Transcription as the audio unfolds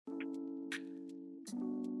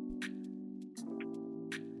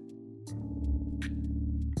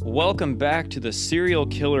Welcome back to the Serial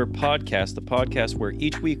Killer Podcast, the podcast where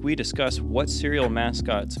each week we discuss what serial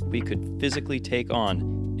mascots we could physically take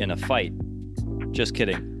on in a fight. Just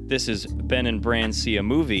kidding. This is Ben and Bran See a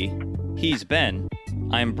Movie. He's Ben.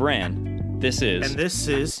 I'm Bran. This is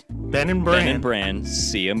Ben and Bran. Ben and Bran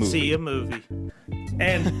See a Movie. See a movie.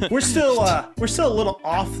 And we're still a little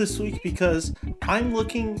off this week because I'm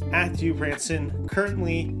looking at you, Branson,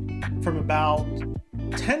 currently from about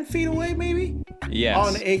 10 feet away, maybe? Yes.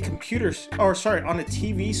 On a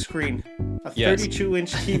TV screen. A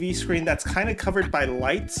 32-inch TV screen that's kind of covered by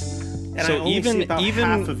lights. And so I only see about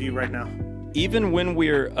half of you right now. Even when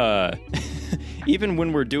we're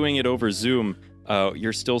doing it over Zoom,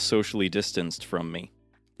 you're still socially distanced from me.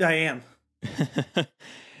 I am.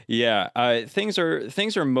 Yeah, things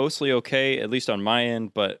are mostly okay, at least on my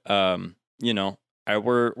end. But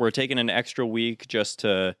we're taking an extra week just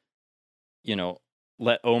to,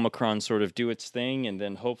 let Omicron sort of do its thing, and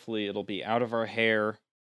then hopefully it'll be out of our hair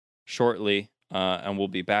shortly, and we'll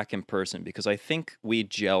be back in person because I think we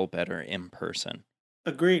gel better in person.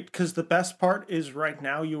 Agreed, because the best part is right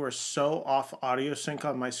now you are so off audio sync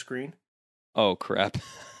on my screen. Oh, crap.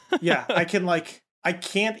 Yeah, I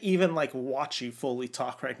can't even watch you fully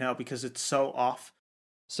talk right now because it's so off.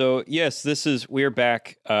 So yes, we're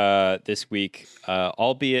back this week,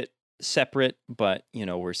 albeit separate, but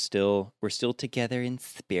we're still together in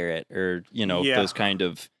spirit, or those kind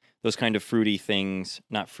of fruity things.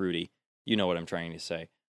 Not fruity, you know what I'm trying to say.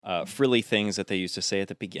 Frilly things that they used to say at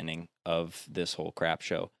the beginning of this whole crap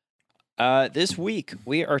show. This week,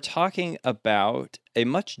 we are talking about a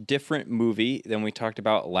much different movie than we talked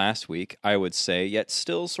about last week, I would say, yet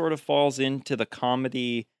still sort of falls into the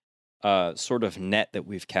comedy sort of net that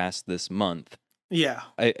we've cast this month. Yeah.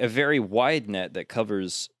 A very wide net that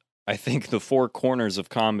covers, I think, the four corners of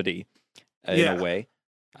comedy in a way.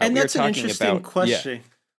 And that's an interesting question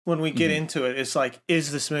when we get into it. It's like,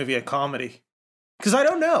 is this movie a comedy? Because I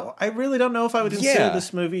don't know. I really don't know if I would consider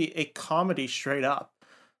this movie a comedy straight up.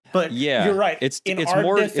 But you're right. It's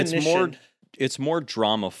more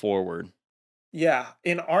drama forward. Yeah,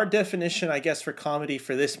 in our definition, I guess, for comedy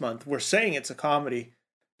for this month, we're saying it's a comedy,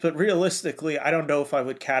 but realistically, I don't know if I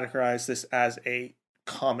would categorize this as a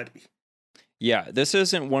comedy. Yeah, this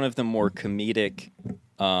isn't one of the more comedic,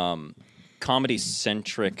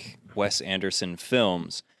 comedy-centric Wes Anderson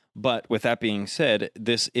films. But with that being said,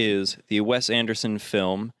 this is the Wes Anderson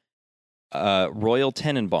film Royal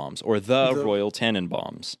Tenenbaums, or the Royal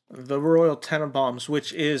Tenenbaums. The Royal Tenenbaums,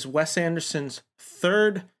 which is Wes Anderson's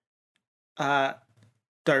third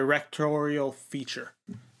directorial feature.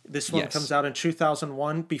 This one comes out in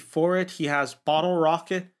 2001. Before it, he has Bottle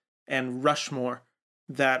Rocket and Rushmore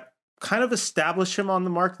that kind of establish him on the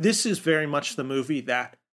mark. This is very much the movie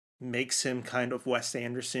that makes him kind of Wes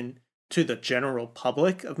Anderson to the general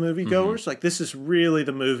public of moviegoers. Like, this is really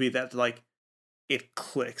the movie that, it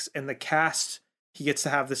clicks. And the cast, he gets to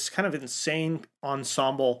have this kind of insane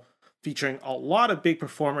ensemble featuring a lot of big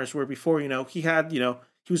performers, where before, he had, he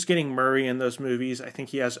was getting Murray in those movies. I think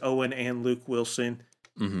he has Owen and Luke Wilson.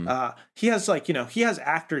 He has he has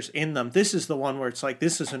actors in them. This is the one where it's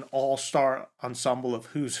this is an all-star ensemble of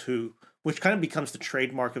who's who, which kind of becomes the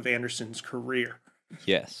trademark of Anderson's career.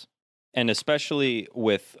 Yes. And especially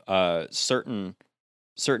with certain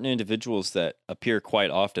individuals that appear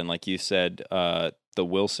quite often, like you said, the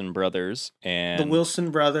Wilson brothers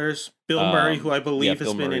Bill Murray, who I believe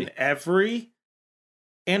has been in every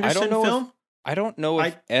Anderson film. I don't know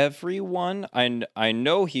if everyone. I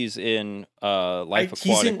know he's in Life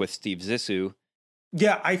Aquatic with Steve Zissou.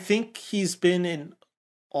 Yeah, I think he's been in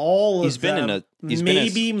all of them.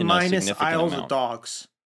 Maybe minus Isles of Dogs.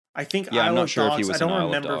 I think Isle of Dogs. I don't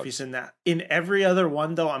remember if he's in that. In every other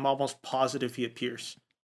one, though, I'm almost positive he appears.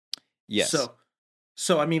 Yes.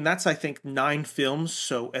 So I mean, that's, I think, 9 films.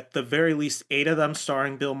 So at the very least, 8 of them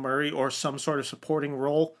starring Bill Murray or some sort of supporting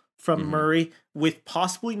role from Murray, with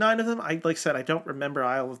possibly 9 of them. Like I said, I don't remember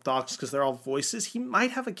Isle of Dogs because they're all voices. He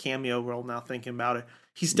might have a cameo role now thinking about it.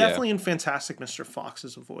 He's definitely in Fantastic Mr. Fox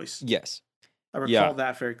as a voice. Yes. I recall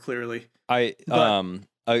that very clearly. A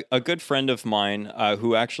good friend of mine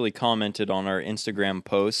who actually commented on our Instagram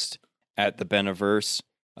post at the Beneverse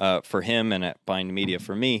for him and at Bind Media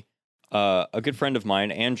for me, a good friend of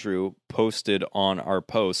mine, Andrew, posted on our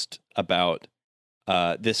post about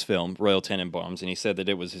this film, Royal Tenenbaums, and he said that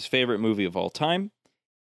it was his favorite movie of all time.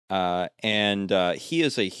 And he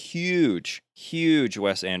is a huge, huge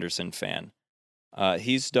Wes Anderson fan.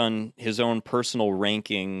 He's done his own personal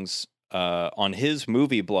rankings on his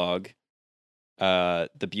movie blog,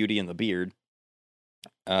 The Beauty and the Beard.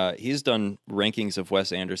 He's done rankings of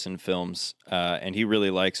Wes Anderson films, and he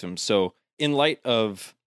really likes them. So in light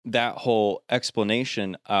of that whole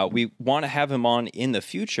explanation, we want to have him on in the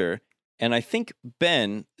future. And I think,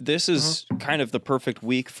 Ben, this is kind of the perfect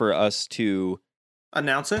week for us to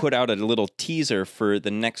announce it, put out a little teaser for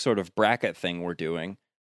the next sort of bracket thing we're doing.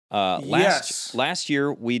 Last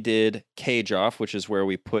year we did Cage Off, which is where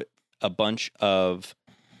we put a bunch of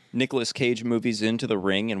Nicolas Cage movies into the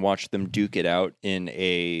ring and watched them duke it out in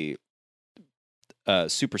a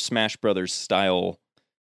Super Smash Brothers style,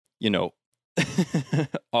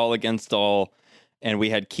 all against all. And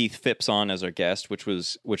we had Keith Phipps on as our guest, which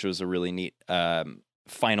was a really neat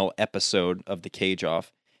final episode of the Cage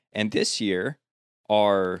Off. And this year,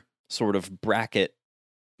 our sort of bracket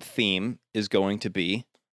theme is going to be,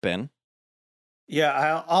 Ben.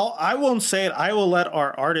 Yeah, I won't say it. I will let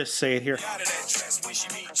our artist say it here.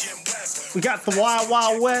 We got the Wild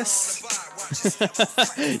Wild West.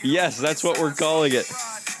 Yes, that's what we're calling it.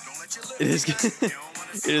 It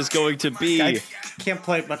is going to be. I can't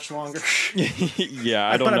play it much longer. Yeah,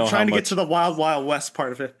 I don't know. But I'm trying to get to the Wild Wild West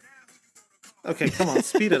part of it. Okay, come on,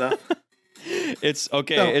 speed it up. It's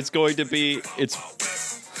okay. No. It's going to be. It's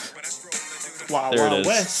Wild Wild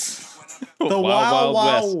West. The Wild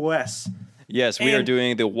Wild West. Yes, we are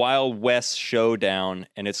doing the Wild West Showdown,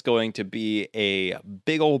 and it's going to be a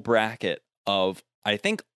big old bracket of, I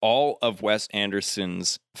think, all of Wes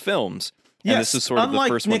Anderson's films. And this is sort of the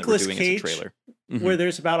first one that we're doing as a trailer. Where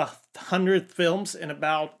there's about 100 films, and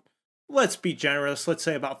about, let's be generous, let's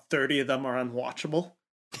say about 30 of them are unwatchable.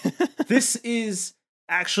 This is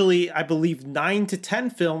actually, I believe, 9 to 10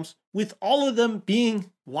 films, with all of them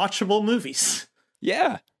being watchable movies.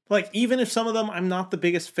 Yeah. Like, even if some of them I'm not the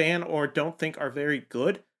biggest fan or don't think are very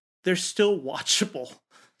good, they're still watchable.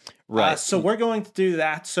 Right. So we're going to do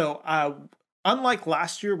that. So unlike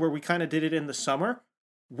last year where we kind of did it in the summer,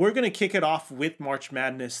 we're going to kick it off with March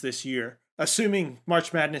Madness this year. Assuming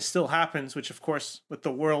March Madness still happens, which of course, with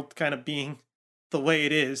the world kind of being the way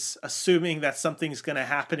it is, assuming that something's going to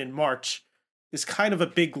happen in March is kind of a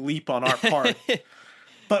big leap on our part.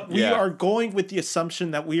 But we are going with the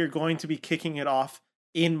assumption that we are going to be kicking it off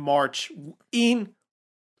in March,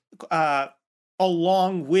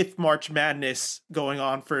 along with March Madness going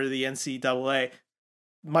on for the NCAA.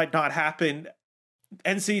 Might not happen.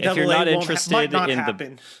 NCAA if you're not interested might not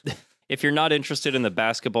happen. If you're not interested in the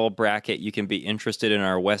basketball bracket, you can be interested in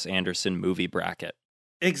our Wes Anderson movie bracket.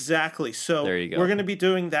 Exactly. So there you go. We're going to be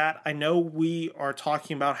doing that. I know we are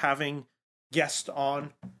talking about having guests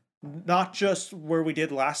on, not just where we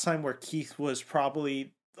did last time, where Keith was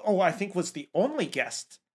probably, I think was the only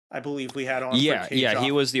guest I believe we had on. Yeah, for Cage Off.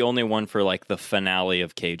 He was the only one for like the finale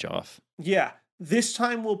of Cage Off. Yeah, this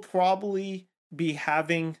time we'll probably be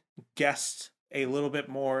having guests a little bit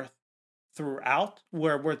more throughout,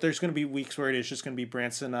 where there's going to be weeks where it is just going to be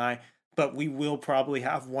Branson and I, but we will probably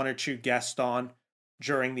have one or two guests on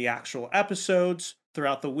during the actual episodes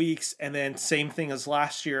throughout the weeks. And then same thing as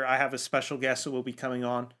last year, I have a special guest that will be coming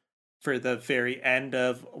on for the very end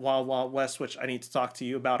of Wild Wild West, which I need to talk to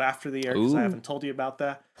you about after the air because I haven't told you about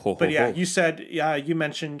that. But yeah, you said, you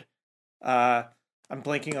mentioned, I'm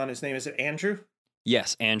blanking on his name. Is it Andrew?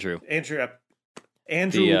 Yes, Andrew.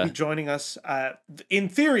 Andrew will be joining us. In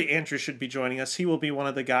theory, Andrew should be joining us. He will be one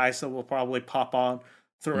of the guys that will probably pop on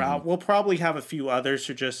throughout. We'll probably have a few others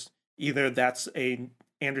who just either that's a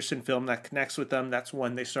Anderson film that connects with them. That's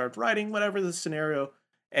when they start writing, whatever the scenario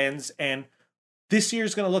ends. And this year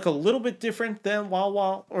is going to look a little bit different than Wild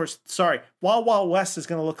Wild West is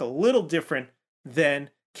going to look a little different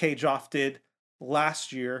than Cage Off did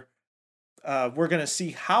last year. We're going to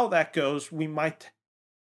see how that goes. We might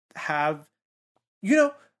have,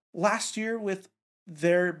 last year with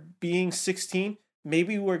there being 16,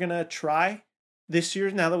 maybe we're going to try this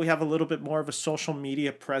year, now that we have a little bit more of a social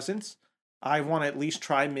media presence. I want to at least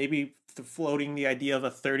try maybe floating the idea of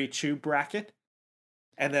a 32 bracket.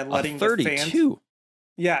 And then letting the fans,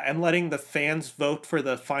 and letting the fans vote for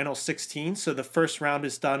the final 16. So the first round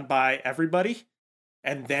is done by everybody,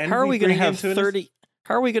 and then how are we going to have 30?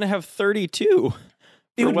 How are we going to have 32?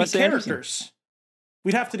 It would be characters.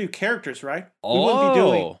 We'd have to do characters, right?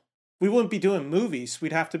 Oh, we wouldn't be doing movies.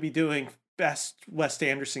 We'd have to be doing best Wes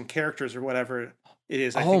Anderson characters or whatever it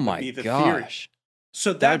is. I think would be the theory.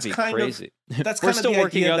 So that's kind crazy. That's we're still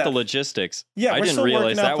working out the logistics. Yeah, I didn't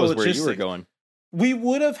realize that was where you were going. We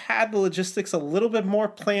would have had the logistics a little bit more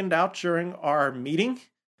planned out during our meeting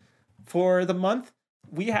for the month.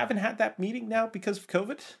 We haven't had that meeting now because of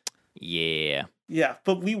COVID. Yeah. Yeah,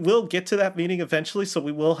 but we will get to that meeting eventually, so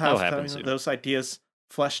we will have those ideas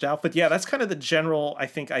fleshed out. But yeah, that's kind of the general, I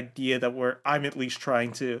think, idea that I'm at least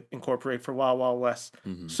trying to incorporate for Wild Wild West.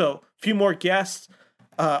 So a few more guests.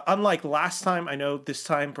 Unlike last time, I know this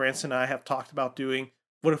time Branson and I have talked about doing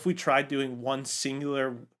what if we tried doing one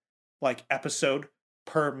singular like episode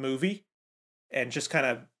per movie and just kind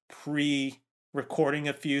of pre-recording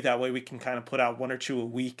a few? That way we can kind of put out 1 or 2 a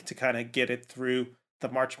week to kind of get it through the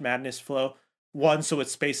March Madness flow. 1, so it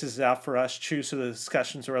spaces it out for us. 2, so the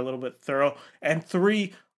discussions are a little bit thorough. And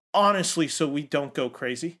 3, honestly, so we don't go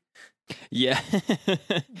crazy. Yeah.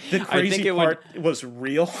 The crazy part was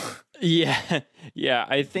real. Yeah. Yeah.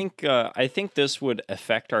 I think this would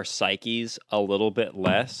affect our psyches a little bit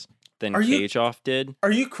less than Cage Off did.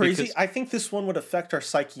 Are you crazy? Because I think this one would affect our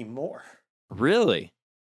psyche more. Really?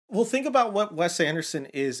 Well, think about what Wes Anderson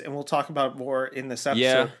is, and we'll talk about it more in this episode.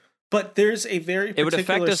 Yeah. But there's a very particular it would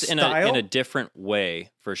affect us style. in a different way,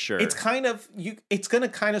 for sure. It's kind of it's going to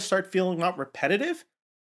kind of start feeling not repetitive,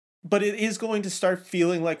 but it is going to start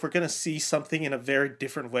feeling like we're going to see something in a very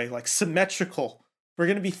different way, like symmetrical. We're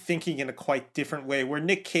going to be thinking in a quite different way. Where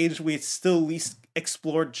Nick Cage, we still least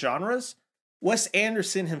explored genres. Wes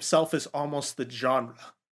Anderson himself is almost the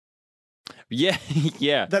genre. Yeah,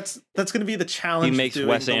 yeah. That's going to be the challenge. He makes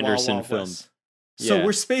Wes Anderson films. So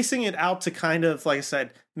we're spacing it out to kind of, like I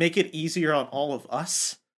said, make it easier on all of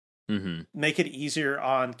us. Mm-hmm. Make it easier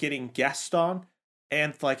on getting guests on.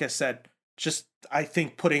 And like I said, just, I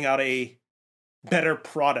think, putting out a better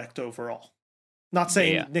product overall. Not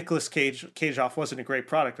saying Nicolas Cage Off wasn't a great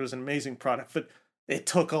product. It was an amazing product. But it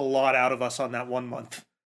took a lot out of us on that 1 month.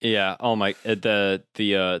 Yeah. Oh, my.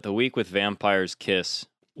 The week with Vampire's Kiss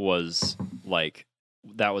was, like,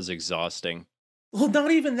 that was exhausting. Well,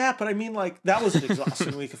 not even that, but I mean, like, that was an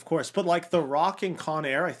exhausting week, of course. But, like, The Rock and Con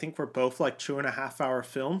Air, I think were both, like, 2.5-hour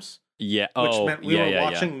films. Yeah. Which meant we were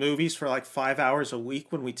watching movies for, like, 5 hours a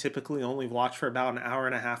week when we typically only watch for about 1.5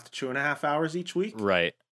 hours to 2.5 hours each week.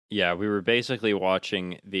 Right. Yeah, we were basically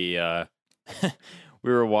watching the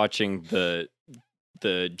we were watching the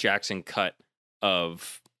Jackson cut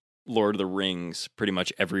of Lord of the Rings pretty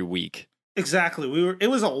much every week. Exactly. It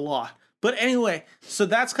was a lot. But anyway, so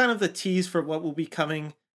that's kind of the tease for what will be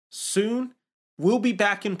coming soon. We'll be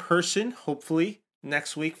back in person, hopefully,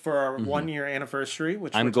 next week for our 1-year anniversary.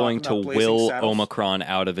 Which I'm going to will Omicron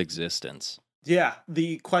out of existence. Yeah.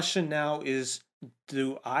 The question now is,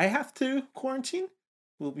 do I have to quarantine?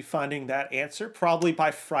 We'll be finding that answer probably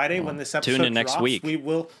by Friday when this episode tune in drops. Next week. We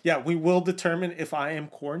will determine if I am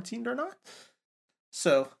quarantined or not.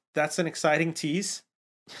 So that's an exciting tease.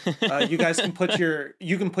 You guys can put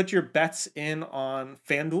your bets in on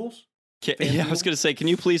FanDuel. Yeah, I was gonna say, can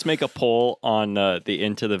you please make a poll on the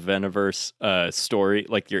Into the Veniverse story,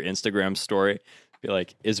 like your Instagram story? Be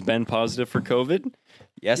like, is Ben positive for COVID?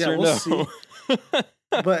 Yes or we'll no? See.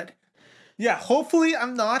 But yeah, hopefully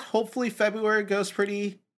I'm not. Hopefully February goes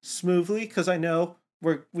pretty smoothly because I know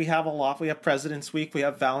we have a lot. We have President's Week. We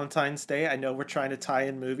have Valentine's Day. I know we're trying to tie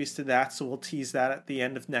in movies to that, so we'll tease that at the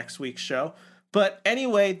end of next week's show. But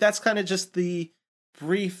anyway, that's kind of just the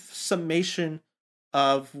brief summation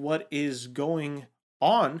of what is going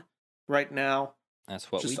on right now. That's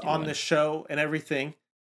what just we do on the show and everything.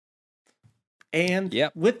 And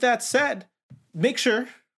yep. With that said, make sure,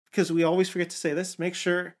 because we always forget to say this, make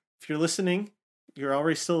sure if you're listening, you're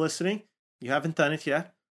already still listening, you haven't done it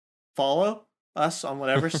yet, follow us on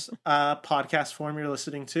whatever podcast form you're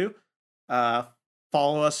listening to.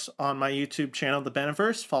 Follow us on my YouTube channel, The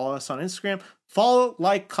Beneverse. Follow us on Instagram. Follow,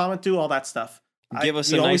 like, comment, do all that stuff. Give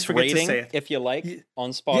us a nice rating if you like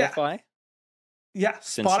on Spotify. Yeah,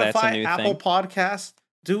 Spotify, Apple Podcast.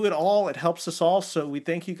 Do it all. It helps us all. So we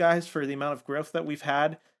thank you guys for the amount of growth that we've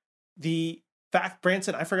had. The fact,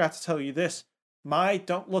 Branson, I forgot to tell you this. My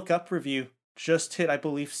Don't Look Up review just hit, I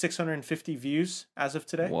believe, 650 views as of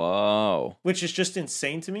today. Whoa. Which is just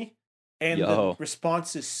insane to me. And the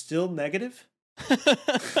response is still negative.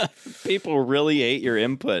 People really hate your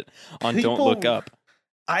input on Don't Look Up.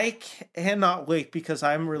 I cannot wait because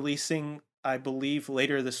I'm releasing, I believe,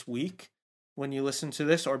 later this week when you listen to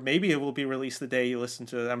this, or maybe it will be released the day you listen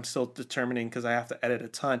to it. I'm still determining because I have to edit a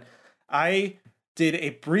ton. I did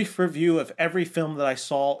a brief review of every film that I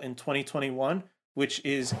saw in 2021, which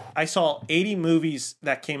is, I saw 80 movies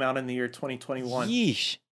that came out in the year 2021.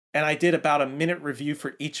 Yeesh. And I did about a minute review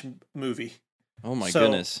for each movie. Oh my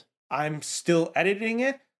goodness. I'm still editing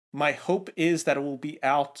it. My hope is that it will be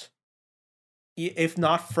out, if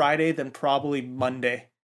not Friday, then probably Monday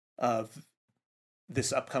of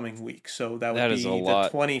this upcoming week. So that would be the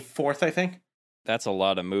 24th, I think. That's a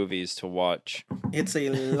lot of movies to watch. It's a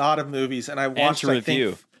lot of movies. And I watched,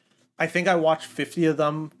 I think I watched 50 of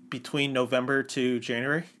them between November to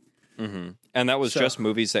January. Mm-hmm. And that was just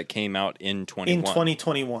movies that came out in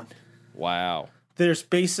 2021. Wow. There's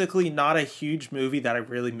basically not a huge movie that I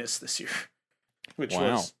really missed this year, which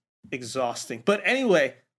was exhausting. But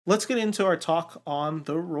anyway, let's get into our talk on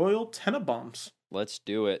the Royal Tenenbaums. Let's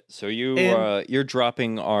do it. So And you're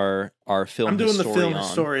dropping our film I'm doing the film historian.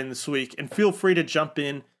 historian this week, and feel free to jump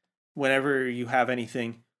in whenever you have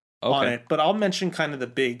anything on Okay. it. But I'll mention kind of the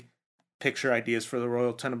big picture ideas for the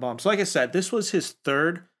Royal Tenenbaums. So like I said, this was his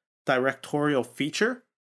third directorial feature,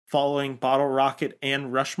 following Bottle Rocket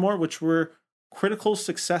and Rushmore, which were critical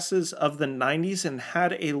successes of the 90s and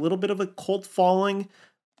had a little bit of a cult following.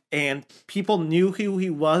 And people knew who he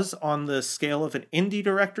was on the scale of an indie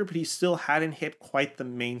director, but he still hadn't hit quite the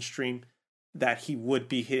mainstream that he would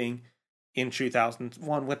be hitting in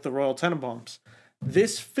 2001 with the Royal Tenenbaums.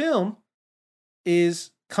 This film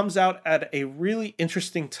comes out at a really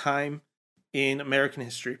interesting time in American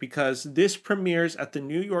history because this premieres at the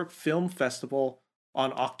New York Film Festival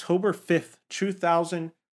on October 5th,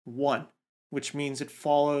 2001, which means it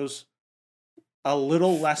follows a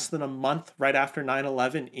little less than a month right after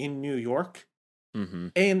 9/11 in New York. Mm-hmm.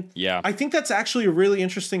 And yeah, I think that's actually a really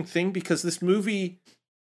interesting thing because this movie,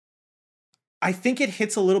 I think it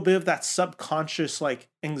hits a little bit of that subconscious like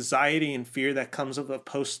anxiety and fear that comes of a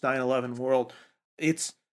post 9/11 world.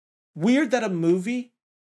 It's weird that a movie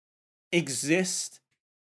exists.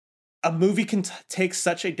 A movie can take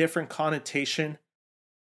such a different connotation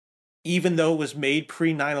even though it was made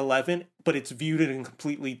pre 9/11, but it's viewed in a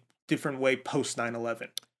completely different way post 9/11.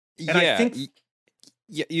 And yeah. I think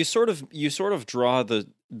You sort of draw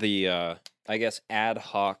the I guess ad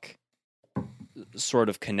hoc sort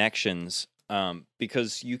of connections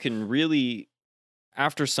because you can really,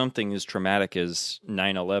 after something as traumatic as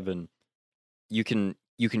 9/11, you can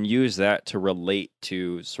use that to relate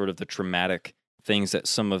to sort of the traumatic things that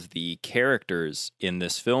some of the characters in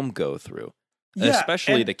this film go through,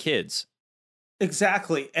 especially the kids.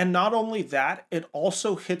 Exactly. And not only that, it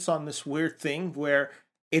also hits on this weird thing where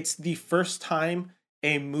it's the first time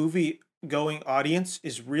a movie going audience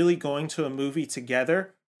is really going to a movie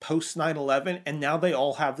together post 9/11, and now they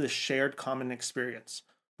all have this shared common experience,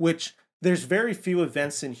 which there's very few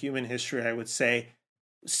events in human history, I would say,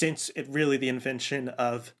 since it really the invention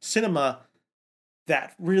of cinema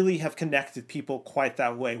that really have connected people quite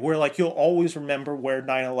that way, where like you'll always remember where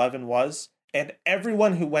 9/11 was, and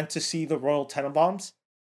everyone who went to see the Royal Tenenbaums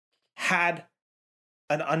had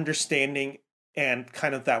an understanding and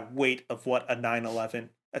kind of that weight of what a 9/11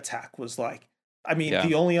 attack was like. I mean, Yeah.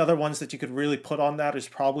 the only other ones that you could really put on that is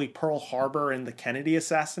probably Pearl Harbor and the Kennedy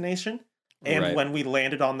assassination, and Right. when we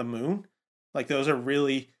landed on the moon. Like those are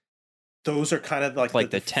kind of like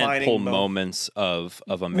the tentpole moments of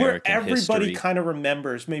American where everybody history. kind of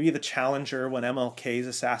remembers. Maybe the Challenger when MLK's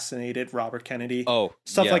assassinated Robert Kennedy. Oh,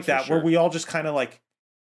 stuff yeah, like that, sure. where we all just kind of like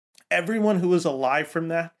everyone who was alive from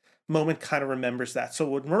that moment kind of remembers that. So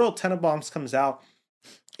when Royal Tenenbaums comes out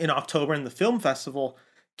in October in the film festival,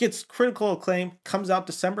 gets critical acclaim, comes out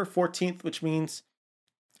December 14th, which means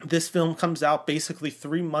this film comes out basically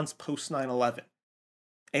 3 months post 9/11.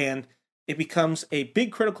 And it becomes a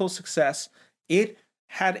big critical success. It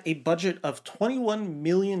had a budget of $21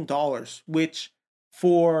 million, which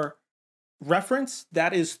for reference,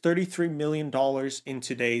 that is $33 million in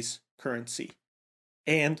today's currency.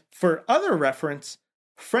 And for other reference,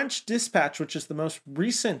 French Dispatch, which is the most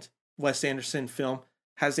recent Wes Anderson film,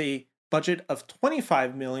 has a budget of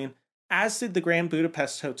 $25 million, as did the Grand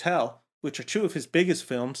Budapest Hotel, which are two of his biggest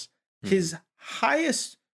films. His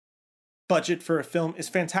highest budget for a film is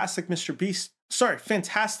Fantastic Mr.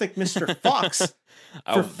 Fox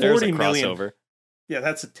for $40 million. Yeah,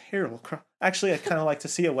 that's a terrible Actually, I'd kind of like to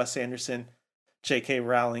see a Wes Anderson J.K.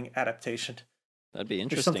 Rowling adaptation. That'd be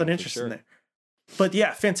interesting. There's something interesting there. But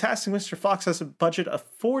yeah, Fantastic Mr. Fox has a budget of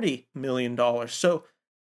 $40 million. So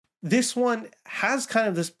this one has kind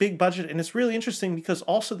of this big budget, and it's really interesting because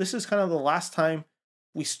also this is kind of the last time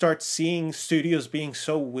we start seeing studios being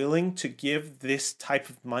so willing to give this type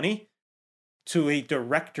of money to a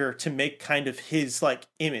director to make kind of his like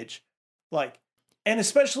image. Like, and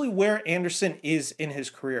especially where Anderson is in his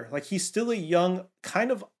career. Like he's still a young,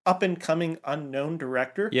 kind of up and coming unknown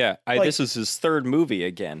director. Yeah, this is his third movie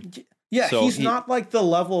again. Yeah, so he's not like the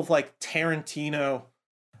level of like Tarantino,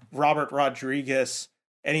 Robert Rodriguez,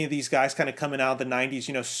 any of these guys kind of coming out of the 90s.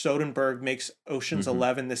 You know, Soderbergh makes Ocean's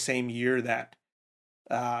 11 the same year that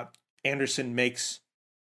Anderson makes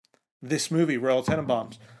this movie, Royal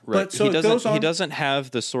Tenenbaums. Right. But so he doesn't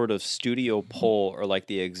have the sort of studio pull or like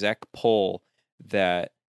the exec pull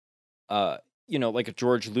that like a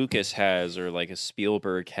George Lucas has or like a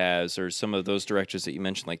Spielberg has or some of those directors that you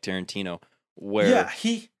mentioned like Tarantino, where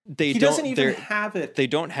he doesn't even have it. They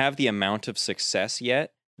don't have the amount of success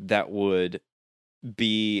yet that would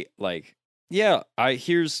be like,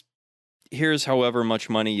 here's however much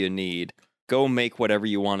money you need go make whatever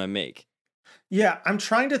you want to make. Yeah, I'm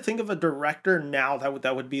trying to think of a director now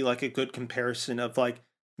that would be like a good comparison of like,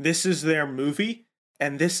 this is their movie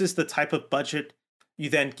and this is the type of budget you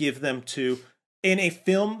then give them to in a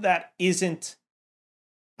film that isn't,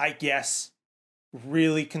 I guess,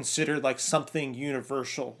 really considered like something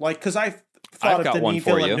universal. Like, because I thought I've of got one Denis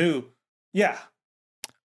for you. Villeneuve. Yeah.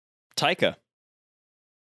 Taika.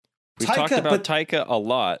 We've talked about Taika a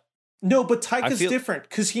lot. No, but Taika's different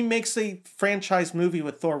because he makes a franchise movie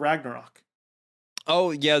with Thor Ragnarok.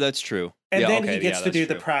 Oh, yeah, that's true. And yeah, then okay, he gets yeah, to do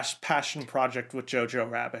true. the passion project with Jojo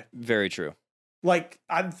Rabbit. Very true. Like,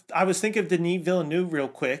 I was thinking of Denis Villeneuve real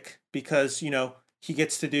quick because, you know, he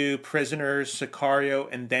gets to do Prisoners, Sicario,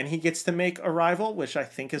 and then he gets to make Arrival, which I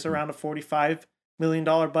think is around a $45 million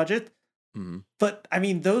budget. Mm-hmm. But, I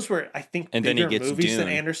mean, those were, I think, and bigger then he gets movies Dune. than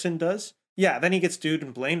Anderson does. Yeah, then he gets Dude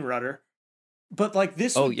and Blade Runner. But, like,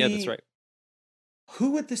 this would be... that's right.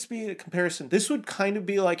 Who would this be in comparison? This would kind of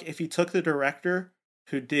be like if you took the director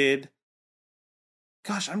who did...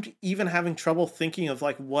 Gosh, I'm even having trouble thinking of,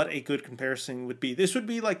 like, what a good comparison would be. This would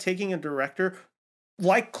be like taking a director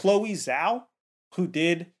like Chloe Zhao, who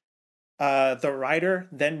did The Rider,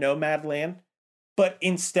 then Nomadland. But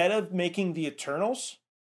instead of making The Eternals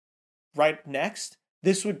right next,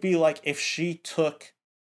 this would be like if she took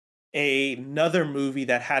another movie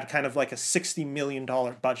that had kind of like a $60 million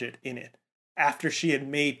budget in it after she had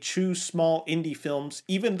made two small indie films,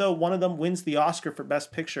 even though one of them wins the Oscar for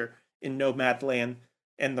Best Picture in Nomadland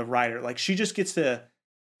and The Rider. Like, she just gets to...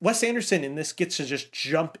 Wes Anderson in this gets to just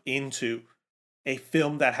jump into a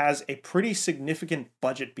film that has a pretty significant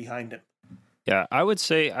budget behind him. Yeah, I would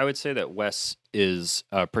say that Wes is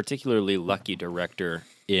a particularly lucky director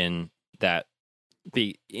in that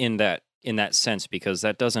sense, because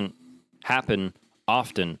that doesn't happen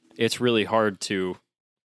often. It's really hard to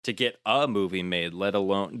get a movie made, let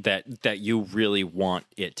alone that you really want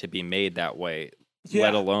it to be made that way. Yeah,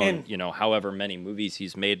 let alone, however many movies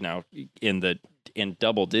he's made now in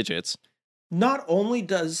double digits. Not only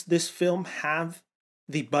does this film have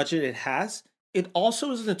the budget it has, it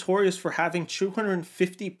also is notorious for having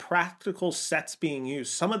 250 practical sets being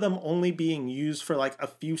used, some of them only being used for like a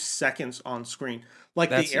few seconds on screen.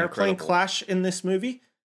 Like the airplane crash in this movie,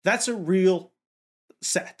 that's a real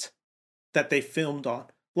set that they filmed on.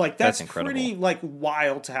 Like, that's pretty like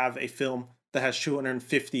wild to have a film that has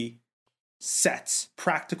 250 sets,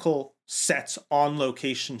 practical sets on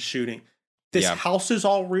location shooting. This house is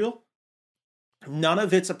all real. None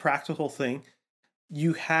of it's a practical thing.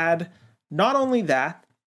 You had not only that,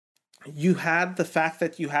 you had the fact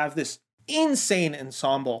that you have this insane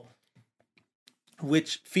ensemble,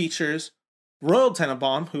 which features Royal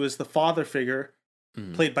Tenenbaum, who is the father figure,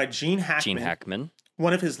 played by Gene Hackman.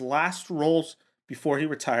 One of his last roles before he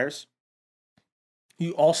retires.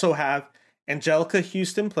 You also have Angelica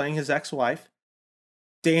Houston playing his ex-wife,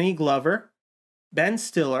 Danny Glover, Ben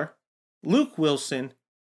Stiller, Luke Wilson,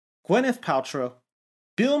 Gwyneth Paltrow,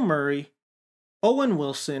 Bill Murray, Owen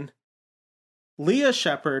Wilson, Leah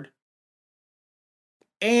Shepherd,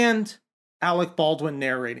 and Alec Baldwin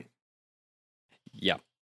narrating. Yeah.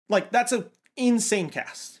 Like, that's an insane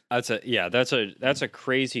cast. That's a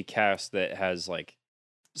crazy cast that has like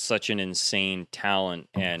such an insane talent.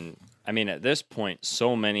 And I mean, at this point,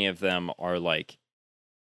 so many of them are like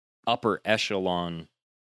upper echelon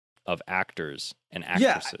of actors and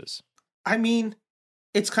actresses. Yeah, I mean,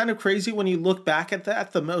 it's kind of crazy when you look back at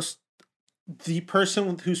that. The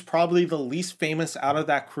person who's probably the least famous out of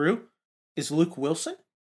that crew is Luke Wilson,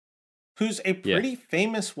 who's a pretty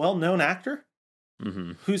famous, well-known actor,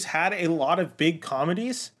 who's had a lot of big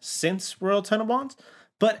comedies since Royal Tenenbaums.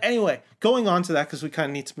 But anyway, going on to that, because we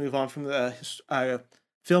kind of need to move on from the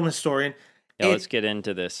film historian. Yeah, let's get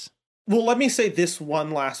into this. Well, let me say this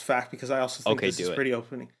one last fact, because I also think this is pretty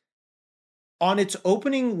opening. On its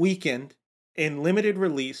opening weekend in limited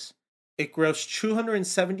release, it grossed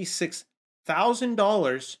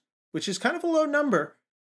 $276,000, which is kind of a low number,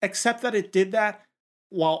 except that it did that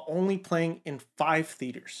while only playing in 5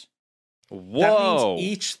 theaters. Whoa! That means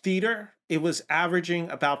each theater, it was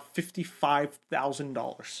averaging about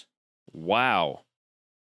 $55,000. Wow.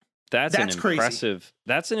 That's an impressive. Crazy.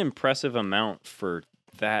 That's an impressive amount for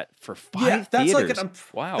 5 theaters.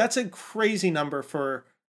 Wow. That's a crazy number for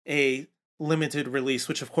a limited release,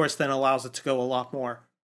 which of course then allows it to go a lot more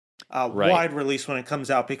wide release when it comes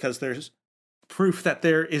out, because there's proof that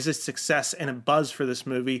there is a success and a buzz for this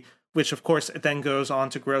movie, which of course it then goes on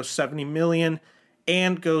to gross $70 million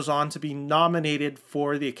and goes on to be nominated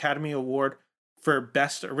for the Academy Award for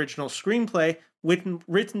Best Original Screenplay,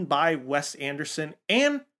 written by Wes Anderson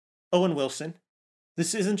and Owen Wilson.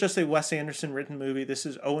 This isn't just a Wes Anderson written movie. This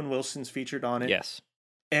is Owen Wilson's featured on it. Yes.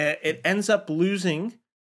 It ends up losing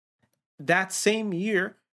that same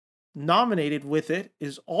year. Nominated with it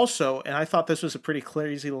is also, and I thought this was a pretty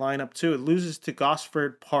crazy lineup too. It loses to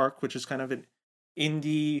Gosford Park, which is kind of an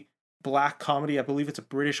indie black comedy. I believe it's a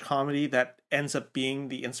British comedy that ends up being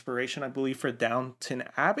the inspiration, I believe, for Downton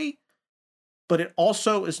Abbey. But it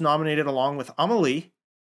also is nominated along with Amelie,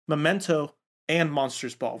 Memento, and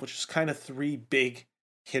Monsters Ball, which is kind of 3 big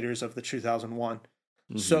hitters of the 2001.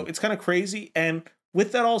 Mm-hmm. So it's kind of crazy. And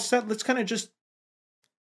with that all said, let's kind of just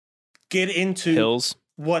get into Hills.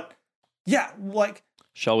 What, yeah, like.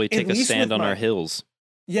 Shall we take a stand on our hills?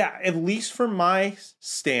 Yeah, at least for my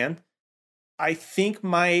stand, I think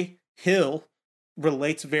my hill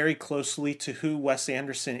relates very closely to who Wes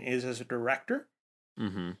Anderson is as a director.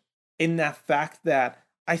 Mm-hmm. In that fact that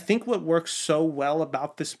I think what works so well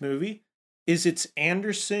about this movie is it's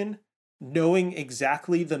Anderson knowing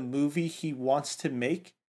exactly the movie he wants to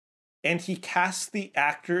make, and he casts the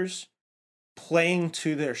actors playing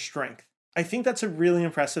to their strength. I think that's a really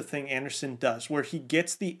impressive thing Anderson does, where he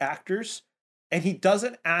gets the actors and he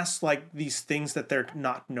doesn't ask like these things that they're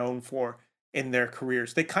not known for in their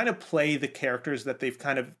careers. They kind of play the characters that they've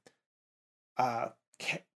kind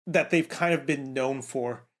of been known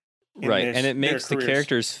for. Right, and it makes the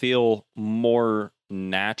characters feel more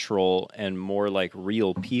natural and more like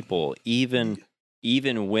real people, even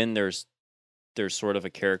when there's sort of a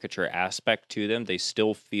caricature aspect to them. They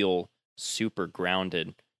still feel super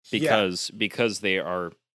grounded because it's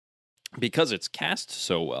cast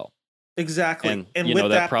so well. Exactly, and you know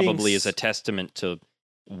that probably is a testament to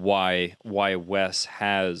why Wes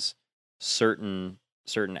has certain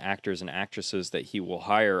actors and actresses that he will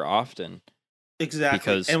hire often. Exactly.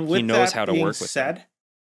 Because and with he knows that how to being work with said,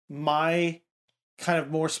 them. My kind of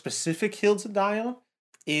more specific hill to die on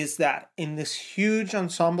is that in this huge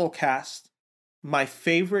ensemble cast, my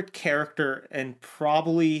favorite character and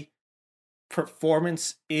probably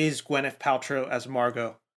performance is Gwyneth Paltrow as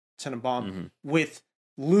Margot Tenenbaum, with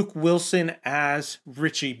Luke Wilson as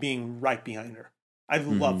Richie being right behind her. I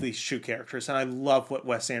love these 2 characters, and I love what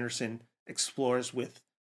Wes Anderson explores with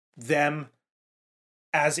them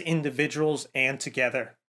as individuals and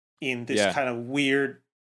together in this kind of weird,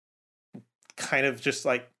 kind of just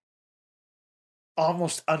like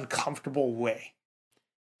almost uncomfortable way.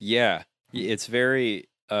 Yeah, it's very,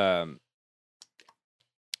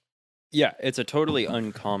 it's a totally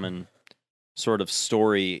uncommon sort of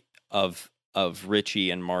story of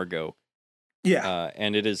Richie and Margot. Yeah.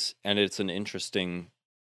 And it's an interesting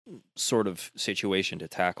sort of situation to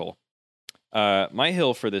tackle. My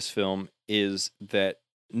hill for this film is that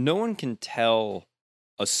no one can tell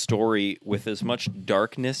a story with as much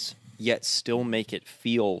darkness yet still make it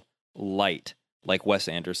feel light like Wes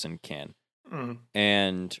Anderson can.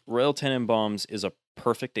 And Royal Tenenbaums is a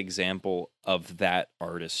perfect example of that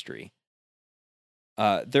artistry.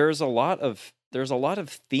 There's a lot of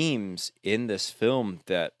themes in this film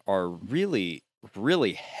that are really,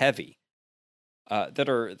 really heavy, that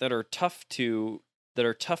are tough to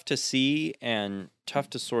see and tough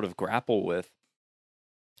to sort of grapple with.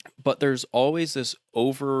 But there's always this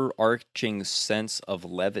overarching sense of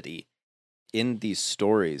levity in these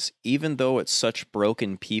stories, even though it's such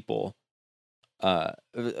broken people. A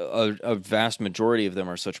vast majority of them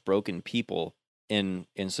are such broken people in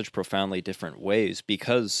such profoundly different ways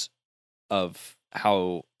because of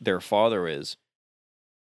how their father is.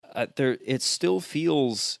 It still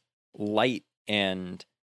feels light and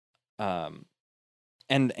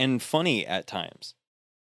funny at times.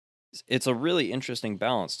 It's a really interesting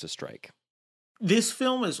balance to strike. This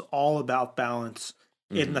film is all about balance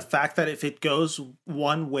in the fact that if it goes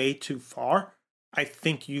one way too far, I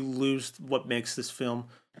think you lose what makes this film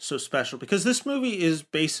so special. Because this movie is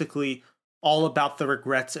basically all about the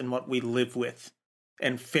regrets and what we live with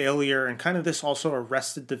and failure and kind of this also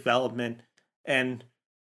arrested development. And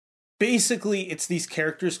basically it's these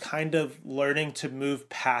characters kind of learning to move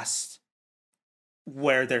past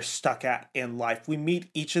where they're stuck at in life. We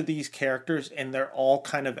meet each of these characters and they're all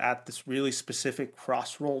kind of at this really specific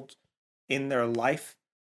crossroads in their life.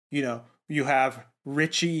 You know, you have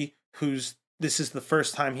Richie, this is the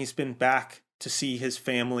first time he's been back to see his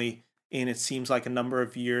family in it seems like a number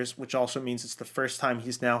of years, which also means it's the first time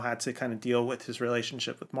he's now had to kind of deal with his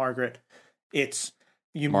relationship with Margaret.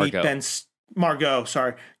 Margot,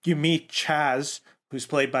 sorry. You meet Chaz, who's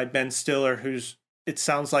played by Ben Stiller, it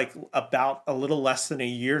sounds like about a little less than a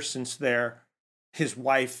year since his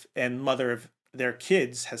wife and mother of their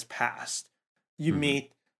kids has passed. You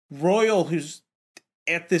meet Royal, who's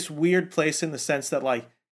at this weird place in the sense that like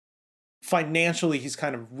financially he's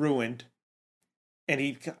kind of ruined.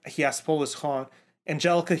 and he has to pull this con.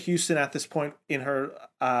 Angelica Houston at this point in her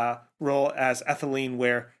role as Etheline,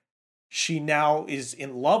 where she now is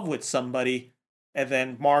in love with somebody, and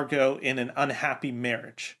then Margot in an unhappy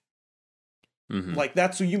marriage. Mm-hmm. Like,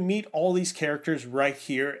 that's where you meet all these characters right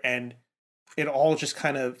here, and it all just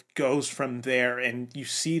kind of goes from there, and you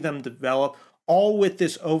see them develop, all with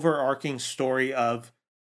this overarching story of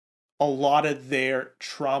a lot of their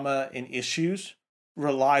trauma and issues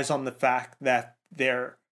relies on the fact that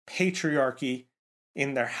their patriarchy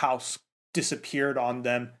in their house disappeared on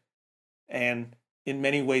them and in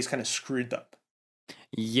many ways kind of screwed them.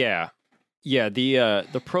 Yeah. Yeah,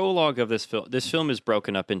 the prologue of this film is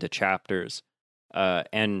broken up into chapters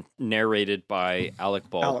and narrated by Alec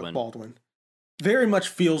Baldwin. Alec Baldwin. Very much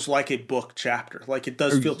feels like a book chapter. Like, it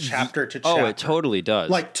does feel chapter to chapter. Oh, it totally does.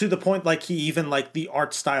 Like, to the point, like, he even, like, the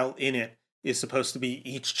art style in it is supposed to be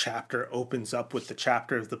each chapter opens up with the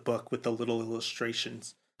chapter of the book with the little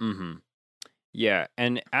illustrations. Mm-hmm. Yeah,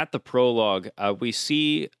 and at the prologue, we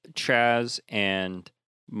see Chaz and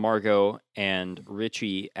Margot and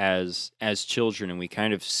Richie as children, and we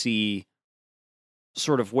kind of see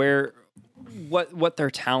sort of what their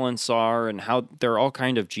talents are and how they're all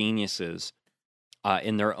kind of geniuses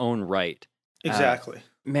in their own right. Exactly.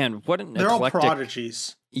 Man, what an they're eclectic... all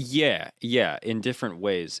prodigies. Yeah, in different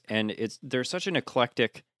ways, and there's such an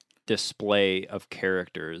eclectic display of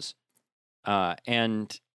characters,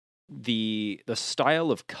 and the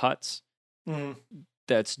style of cuts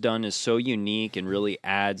that's done is so unique and really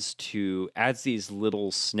adds these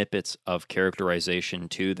little snippets of characterization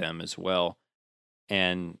to them as well.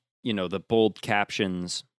 And, you know, the bold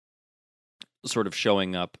captions sort of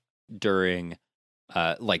showing up during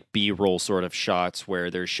like B-roll sort of shots where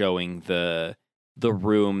they're showing the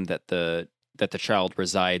room that the child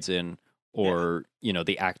resides in, or you know,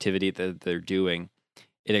 the activity that they're doing.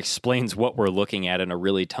 It explains what we're looking at in a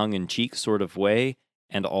really tongue-in-cheek sort of way,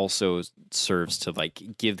 and also serves to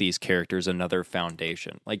like give these characters another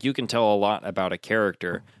foundation. Like, you can tell a lot about a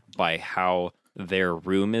character by how their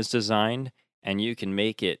room is designed, and you can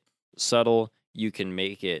make it subtle, you can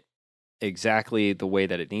make it exactly the way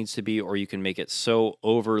that it needs to be, or you can make it so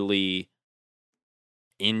overly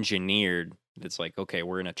engineered it's like, okay,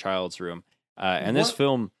 we're in a child's room. And this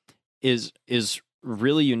film is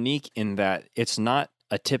really unique in that it's not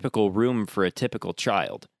a typical room for a typical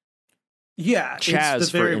child. Yeah, Chaz,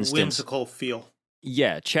 it's the very for instance, whimsical feel.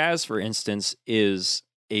 Yeah, Chaz, for instance, is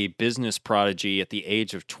a business prodigy at the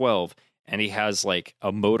age of 12, and he has like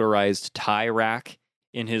a motorized tie rack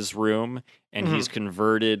in his room, and he's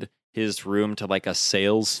converted his room to like a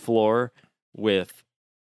sales floor with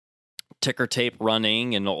ticker tape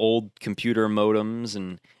running and old computer modems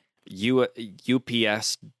and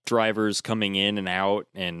UPS drivers coming in and out,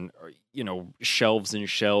 and, you know, shelves and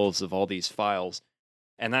shelves of all these files.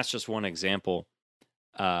 And that's just one example.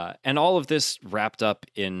 And all of this wrapped up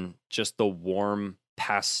in just the warm,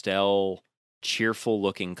 pastel, cheerful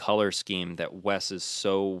looking color scheme that Wes is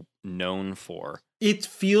so known for. It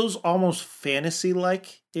feels almost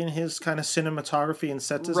fantasy-like in his kind of cinematography and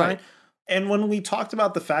set design. Right. And when we talked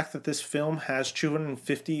about the fact that this film has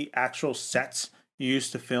 250 actual sets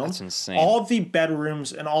used to film, that's insane. All of the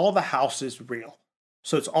bedrooms and all the house is real.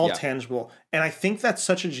 So it's all tangible. And I think that's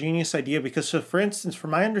such a genius idea because, so for instance,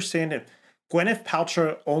 from my understanding, Gwyneth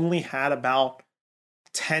Paltrow only had about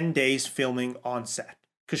 10 days filming on set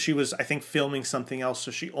because she was, I think, filming something else. So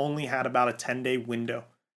she only had about a 10-day window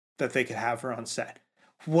that they could have her on set.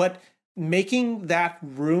 What making that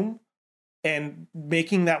room and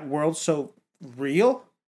making that world so real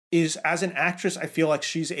is, as an actress, I feel like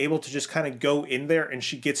she's able to just kind of go in there and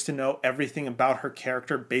she gets to know everything about her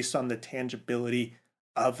character based on the tangibility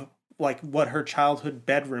of like what her childhood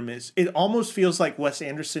bedroom is. It almost feels like Wes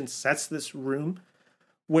Anderson sets this room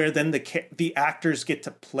where then the actors get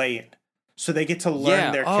to play in. So they get to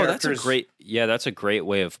learn their characters. That's a great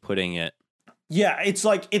way of putting it. Yeah, it's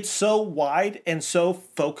like, it's so wide and so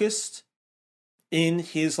focused in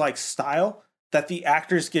his like style that the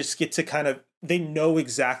actors just get to kind of, they know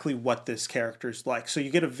exactly what this character's like. So you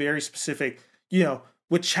get a very specific, you know,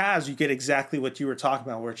 with Chaz, you get exactly what you were talking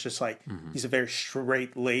about, where it's just like, he's a very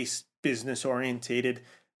straight-laced, business-orientated,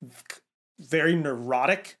 very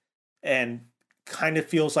neurotic, and kind of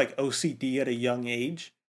feels like OCD at a young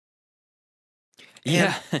age.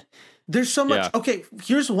 Yeah. There's so much. Yeah. Okay,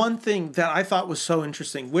 here's one thing that I thought was so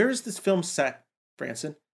interesting. Where is this film set,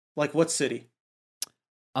 Branson? Like, what city?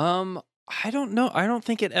 I don't know. I don't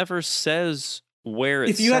think it ever says where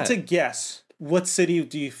it's set. If you had to guess, what city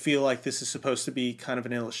do you feel like this is supposed to be kind of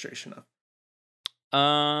an illustration of?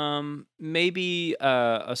 Maybe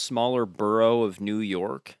a smaller borough of New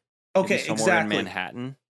York. maybe Okay, somewhere in exactly.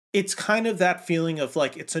 Manhattan. It's kind of that feeling of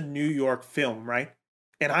like it's a New York film, right?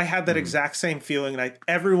 And I had that Hmm. exact same feeling. And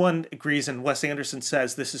everyone agrees, and Wes Anderson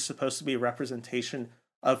says this is supposed to be a representation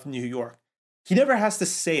of New York. He never has to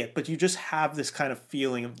say it, but you just have this kind of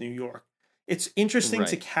feeling of New York. It's interesting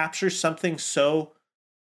to Right. capture something so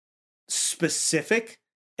specific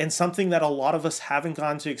and something that a lot of us haven't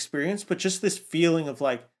gone to experience, but just this feeling of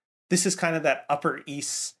like, this is kind of that Upper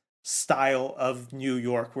East style of New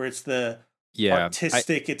York where it's the Yeah.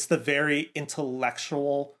 artistic, it's the very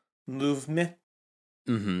intellectual movement.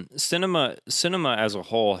 Cinema as a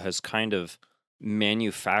whole has kind of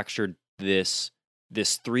manufactured this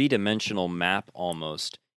three-dimensional map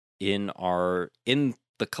almost in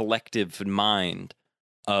the collective mind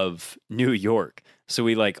of New York. So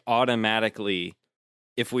we like automatically,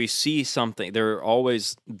 if we see something, there are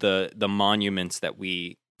always the monuments that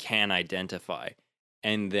we can identify.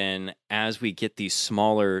 And then as we get these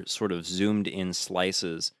smaller sort of zoomed in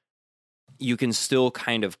slices, you can still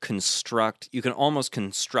kind of you can almost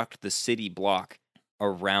construct the city block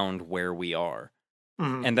around where we are.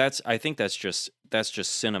 Mhm. And I think that's just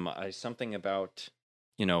cinema. Something about,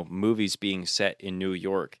 movies being set in New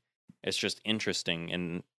York. It's just interesting.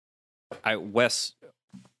 And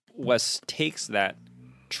Wes takes that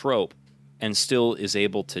trope and still is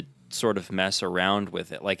able to sort of mess around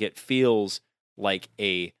with it. Like it feels like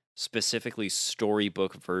a specifically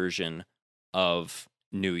storybook version of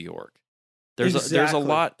New York. Exactly.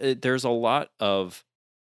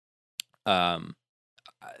 Um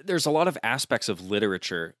there's a lot of aspects of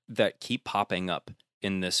literature that keep popping up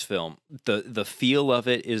in this film. The feel of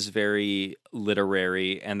it is very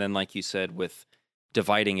literary, and then like you said, with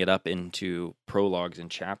dividing it up into prologues and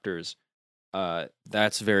chapters,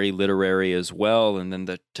 that's very literary as well. And then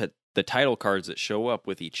the title cards that show up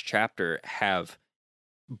with each chapter have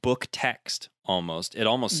book text almost. It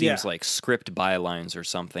almost seems Yeah. like script bylines or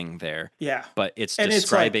something there, Yeah. but it's And it's like,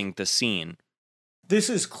 describing the scene. this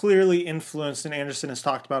is clearly influenced, and Anderson has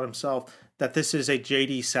talked about himself that this is a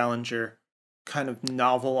J.D. Salinger kind of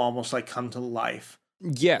novel, almost like come to life.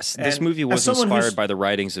 Yes, this And movie as was someone inspired who's, by the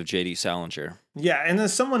writings of J.D. Salinger. yeah, and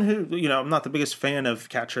as someone who, I'm not the biggest fan of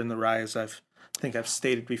Catcher in the Rye, as I think I've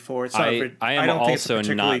stated before. It's not I I am don't think it's a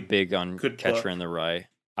also not particularly big on good Catcher book. in the Rye.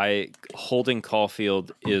 Holden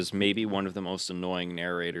Caulfield is maybe one of the most annoying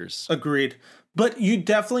narrators. Agreed. But you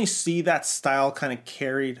definitely see that style kind of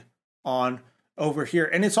carried on over here.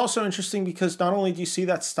 And it's also interesting because not only do you see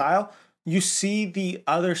that style, you see the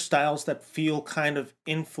other styles that feel kind of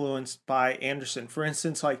influenced by Anderson. For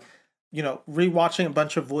instance, like, rewatching a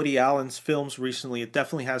bunch of Woody Allen's films recently, it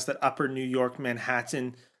definitely has that upper New York,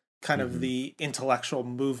 Manhattan kind of Hmm. the intellectual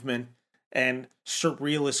movement and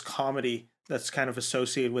surrealist comedy that's kind of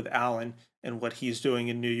associated with Allen and what he's doing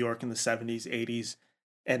in New York in the 70s, 80s,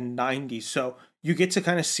 and 90s. So you get to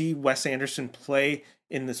kind of see Wes Anderson play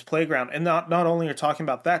in this playground. And not only are talking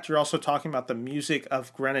about that, you're also talking about the music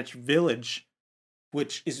of Greenwich Village,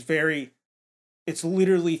 which is it's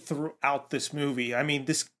literally throughout this movie. I mean,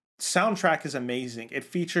 this soundtrack is amazing. It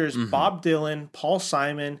features Hmm. Bob Dylan, Paul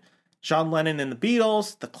Simon, John Lennon and the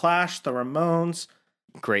Beatles, The Clash, The Ramones,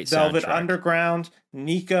 Great Velvet soundtrack. Underground,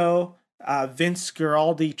 Nico, Vince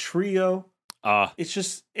Guaraldi Trio. Ah,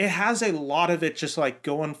 It has a lot of it just like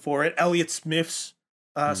going for it. Elliott Smith's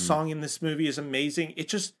mhm. song in this movie is amazing.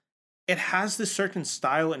 It has this certain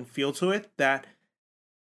style and feel to it that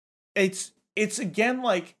it's again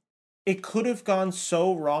like it could have gone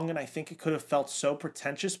so wrong, and I think it could have felt so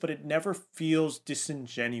pretentious, but it never feels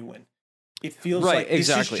disingenuine. It feels Right, like this is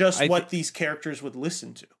exactly. just what these characters would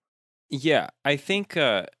listen to. Yeah, I think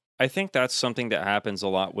that's something that happens a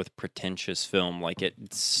lot with pretentious film. Like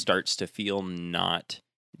it starts to feel not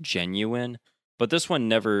genuine, but this one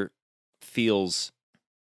never feels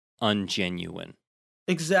ungenuine,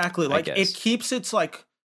 Exactly. I Like it guess. keeps its like,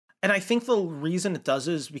 and I think the reason it does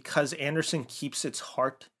is because Anderson keeps its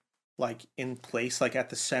heart like in place, like at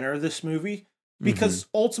the center of this movie. Hmm. Because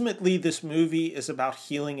ultimately, this movie is about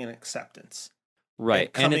healing and acceptance Right.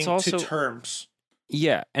 and And it's coming to also terms.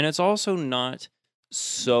 yeah, and it's also not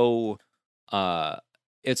so uh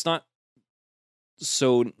it's not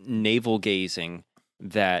so navel gazing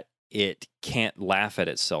that it can't laugh at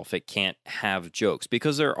itself. It can't have jokes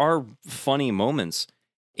because there are funny moments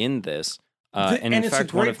in this. And in And it's a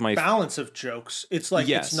fact, one of great my balance of jokes. It's like it's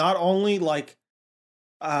yes, not only like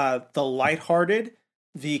the lighthearted,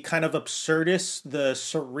 the kind of absurdist, the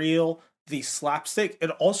surreal, the slapstick. It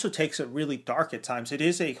also takes it really dark at times. It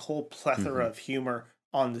is a whole plethora mhm, of humor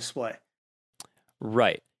on display.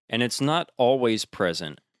 right, and it's not always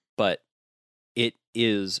present, but it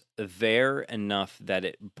is there enough that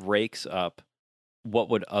it breaks up what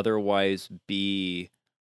would otherwise be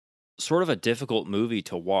sort of a difficult movie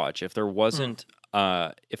to watch if there wasn't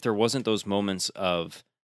those moments of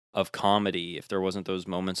comedy, if there wasn't those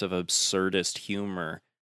moments of absurdist humor.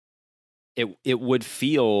 It would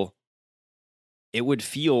feel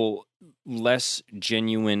less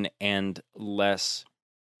genuine and less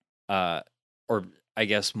or I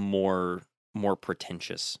guess more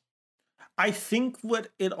pretentious. I think what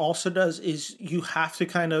it also does is you have to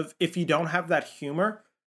kind of, if you don't have that humor,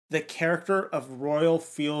 the character of Royal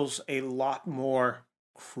feels a lot more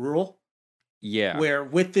cruel. Yeah. Where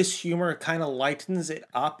with this humor, it kind of lightens it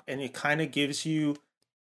up and it kind of gives you,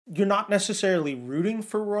 you're not necessarily rooting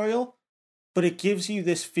for Royal, but it gives you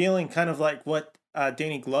this feeling kind of like what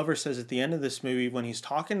Danny Glover says at the end of this movie when he's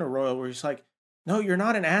talking to Royal, where he's like, no, you're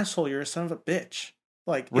not an asshole, you're a son of a bitch.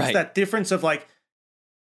 Like, Right. It's that difference of like,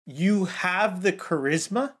 you have the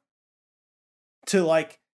charisma to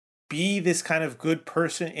like be this kind of good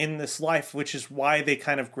person in this life, which is why they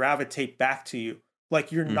kind of gravitate back to you.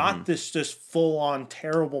 Like, you're not this just full on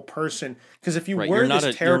terrible person. Because if you were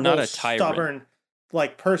this terrible, stubborn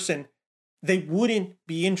like person, they wouldn't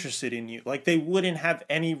be interested in you. Like, they wouldn't have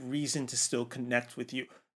any reason to still connect with you.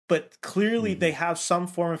 But clearly they have some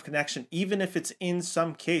form of connection, even if it's in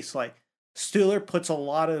some case. Like, Stiller puts a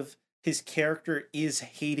lot of his character is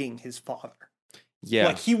hating his father. Yeah.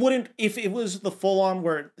 Like, he wouldn't, if it was the full on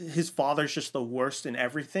where his father's just the worst in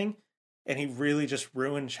everything and he really just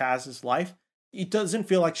ruined Chaz's life, it doesn't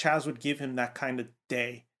feel like Chaz would give him that kind of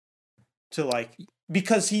day to like,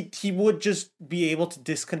 because he would just be able to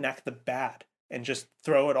disconnect the bad and just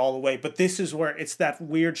throw it all away. But this is where it's that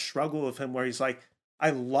weird struggle of him where he's like, I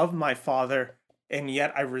love my father and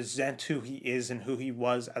yet I resent who he is and who he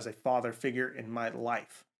was as a father figure in my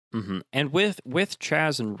life. Mm-hmm. And with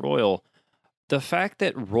Chaz and Royal, the fact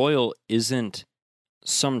that Royal isn't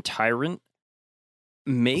some tyrant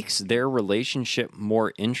makes their relationship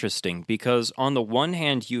more interesting, because on the one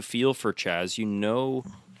hand, you feel for Chaz, you know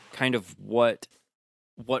kind of what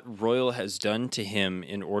Royal has done to him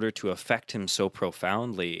in order to affect him so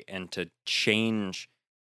profoundly and to change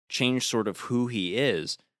sort of who he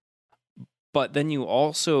is. But then you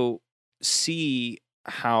also see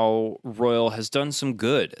how Royal has done some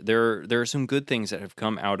good. There are some good things that have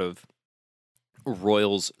come out of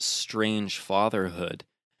Royal's strange fatherhood.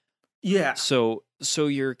 Yeah. So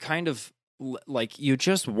you're kind of like, you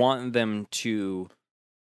just want them to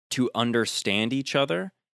understand each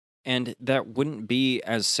other, and that wouldn't be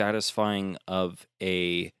as satisfying of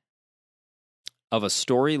a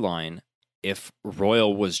storyline if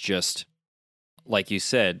Royal was just, like you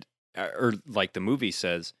said, or like the movie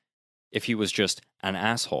says, if he was just an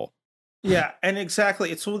asshole. Yeah, and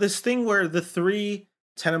exactly. It's this thing where the three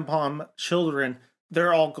Tenenbaum children,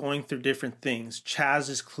 they're all going through different things. Chaz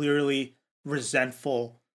is clearly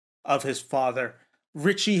resentful of his father.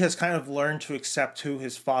 Richie has kind of learned to accept who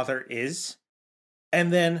his father is.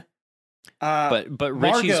 And then but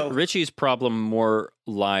Margot, Richie's problem more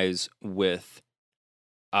lies with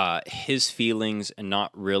his feelings and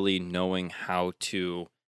not really knowing how to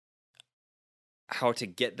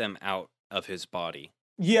get them out of his body.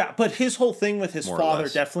 Yeah, but his whole thing with his father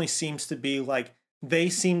less. definitely seems to be like, they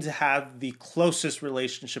seem to have the closest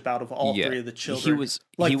relationship out of all three of the children.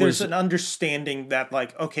 There's an understanding that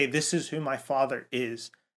like, okay, this is who my father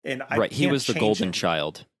is, and I can't he was the golden him.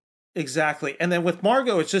 child. Exactly. And then with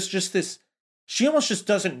Margot, it's just this, she almost just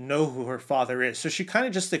doesn't know who her father is. So she kind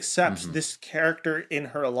of just accepts this character in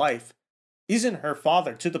her life isn't her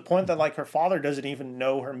father, to the point that like her father doesn't even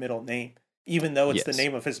know her middle name, even though it's the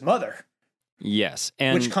name of his mother. Yes.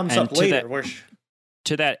 Which comes up later.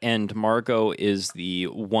 To that end, Margot is the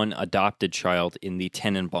one adopted child in the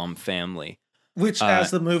Tenenbaum family. Which, as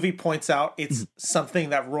the movie points out, it's something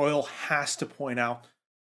that Royal has to point out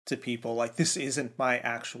to people. Like, this isn't my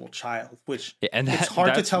actual child. Which, it's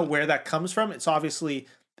hard to tell where that comes from. It's obviously,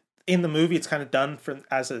 in the movie, it's kind of done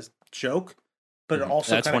as a joke. But it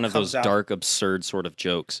also that's one of those dark, absurd sort of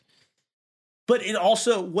jokes. But it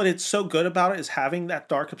also, what it's so good about it is having that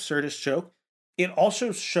dark, absurdist joke. It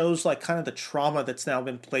also shows like kind of the trauma that's now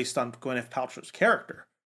been placed on Gwyneth Paltrow's character,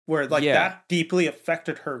 where like that deeply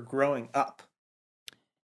affected her growing up.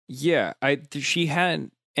 Yeah, she had,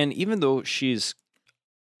 and even though she's,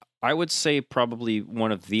 I would say probably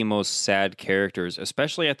one of the most sad characters,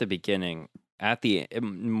 especially at the beginning. At the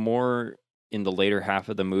more in the later half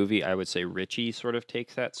of the movie, I would say Richie sort of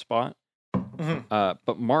takes that spot.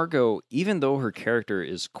 But Margot, even though her character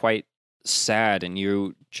is quite sad and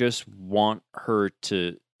you just want her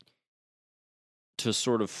to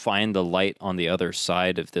sort of find the light on the other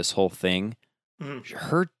side of this whole thing,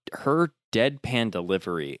 her deadpan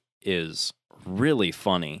delivery is really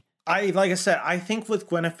funny. Like I said, I think what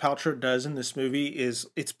Gwyneth Paltrow does in this movie is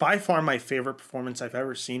it's by far my favorite performance I've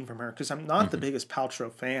ever seen from her, because I'm not the biggest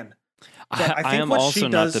Paltrow fan. But I think am what also she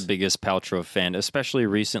not does, the biggest Paltrow fan, especially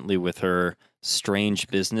recently with her strange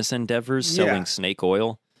business endeavors selling snake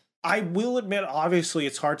oil. I will admit, obviously,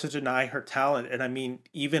 it's hard to deny her talent. And I mean,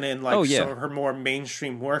 even in like some of her more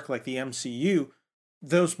mainstream work, like the MCU,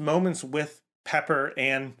 those moments with Pepper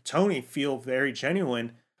and Tony feel very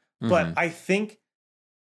genuine. But I think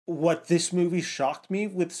what this movie shocked me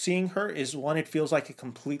with seeing her is, one, it feels like a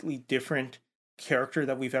completely different character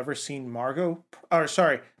that we've ever seen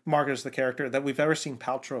Margot's the character that we've ever seen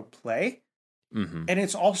Paltrow play. And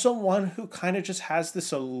it's also one who kind of just has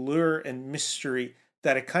this allure and mystery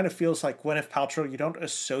that it kind of feels like Gwyneth Paltrow you don't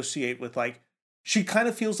associate with, like, she kind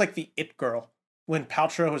of feels like the it girl, when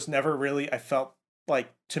Paltrow has never really, I felt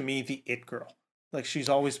like, to me, the it girl. Like, she's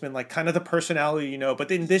always been like kind of the personality, you know, but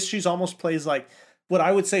in this she's almost plays like what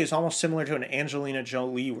I would say is almost similar to an Angelina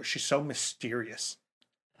Jolie, where she's so mysterious.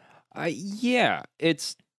 Yeah,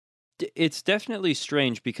 it's definitely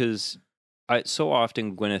strange because so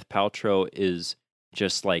often Gwyneth Paltrow is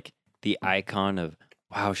just like the icon of,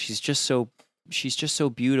 wow, she's just so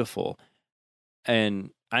beautiful.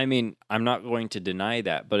 And I mean, I'm not going to deny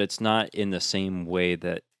that, but it's not in the same way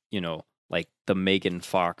that, you know, like Megan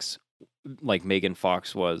Fox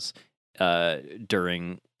was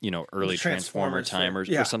during, you know, early Transformer time or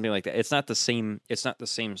something like that. It's not the same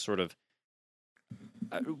sort of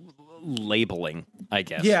labeling, I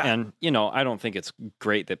guess. Yeah. And, you know, I don't think it's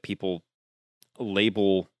great that people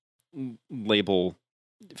label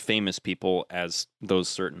famous people as those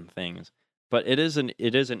certain things. But it is an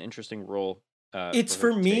interesting role. It's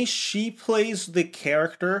for me, she plays the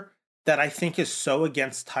character that I think is so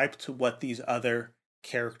against type to what these other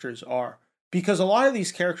characters are. Because a lot of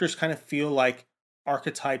these characters kind of feel like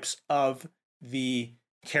archetypes of the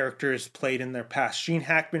characters played in their past. Gene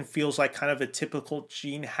Hackman feels like kind of a typical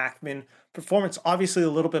Gene Hackman performance, obviously a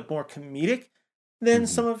little bit more comedic than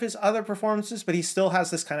some of his other performances, but he still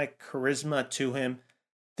has this kind of charisma to him,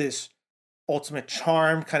 this ultimate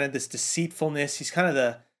charm, kind of this deceitfulness.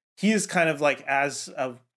 He is kind of like, as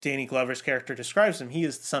Danny Glover's character describes him, he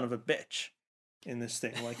is the son of a bitch in this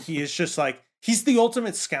thing. Like, he is just like, he's the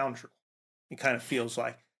ultimate scoundrel. It kind of feels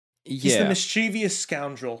like. He's the mischievous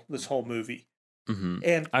scoundrel this whole movie.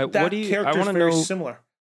 And character is very similar.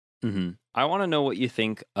 I want to know what you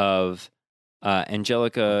think of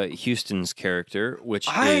Angelica Houston's character, which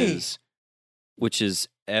is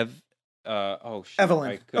Evelyn.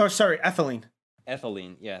 Etheline.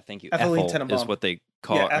 Etheline. Yeah, thank you. Etheline Ethel Tenenbaum is what they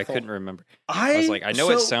call it. I couldn't remember. I was like, I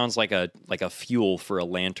know it sounds like a fuel for a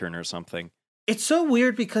lantern or something. It's so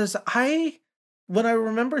weird because when I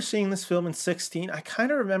remember seeing this film in 2016, I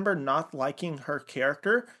kind of remember not liking her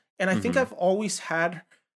character. And I think I've always had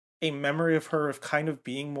a memory of her of kind of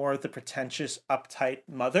being more of the pretentious, uptight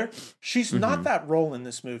mother. She's not that role in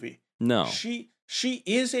this movie. No. She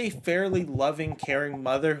is a fairly loving, caring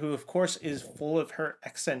mother who, of course, is full of her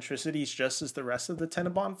eccentricities just as the rest of the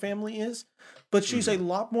Tenenbaum family is. But she's a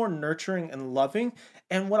lot more nurturing and loving.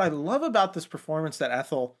 And what I love about this performance that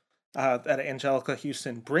that Angelica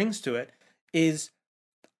Houston brings to it is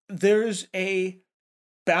there's a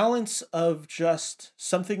balance of just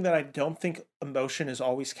something that I don't think emotion is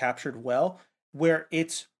always captured well, where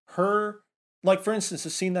it's her, like, for instance,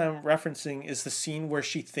 the scene that I'm referencing is the scene where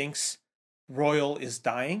she thinks Royal is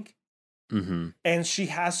dying. And she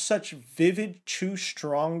has such vivid, true,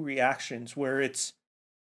 strong reactions where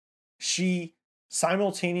she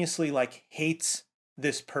simultaneously like hates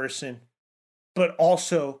this person, but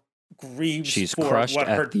also grieves for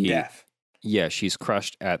her death. Yeah, she's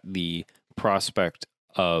crushed at the prospect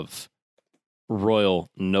of Royal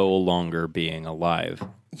no longer being alive.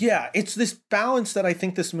 Yeah, it's this balance that I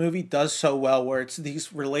think this movie does so well, where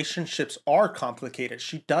these relationships are complicated.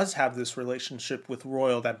 She does have this relationship with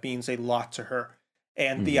Royal that means a lot to her.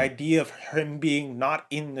 And the idea of him being not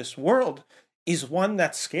in this world is one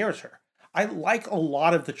that scares her. I like a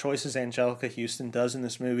lot of the choices Angelica Houston does in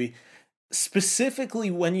this movie, specifically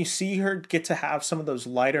when you see her get to have some of those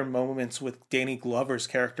lighter moments with Danny Glover's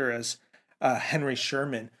character as Henry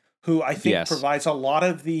Sherman, who I think provides a lot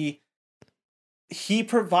of the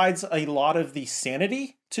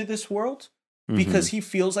sanity to this world, because he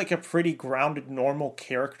feels like a pretty grounded, normal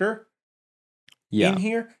character in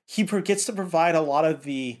here. He gets to provide a lot of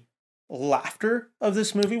the laughter of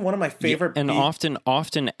this movie. One of my favorite, and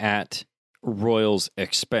often at Royal's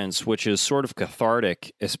expense, which is sort of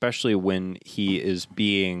cathartic, especially when he's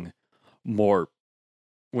leaning more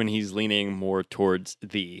towards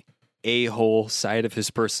the a-hole side of his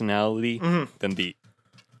personality than the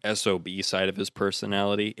SOB side of his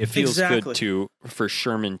personality. It feels good for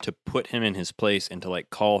Sherman to put him in his place and to like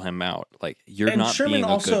call him out. Like, you're not Sherman being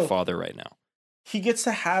a good father right now. He gets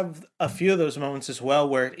to have a few of those moments as well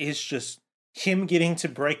where it is just him getting to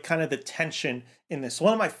break kind of the tension in this.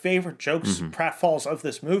 One of my favorite jokes, pratfalls of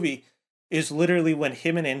this movie, is literally when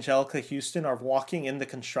him and Angelica Houston are walking in the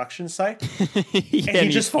construction site and he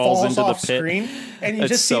just falls into off screen. And you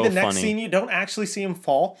just see the next scene, you don't actually see him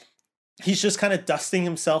fall. He's just kind of dusting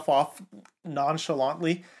himself off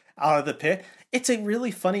nonchalantly out of the pit. It's a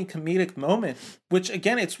really funny comedic moment, which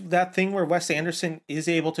again, it's that thing where Wes Anderson is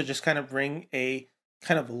able to just kind of bring a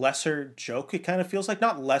kind of lesser joke. It kind of feels like,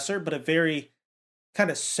 not lesser, but a very kind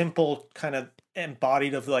of simple, kind of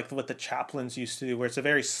embodied of like what the Chaplins used to do, where it's a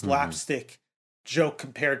very slapstick joke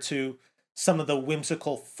compared to some of the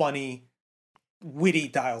whimsical, funny, witty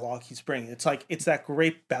dialogue he's bringing. It's like, it's that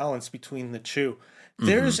great balance between the two.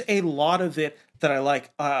 There's a lot of it that I like.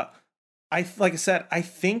 Like I said, I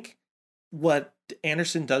think what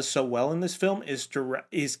Anderson does so well in this film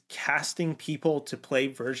is casting people to play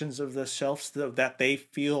versions of themselves so that they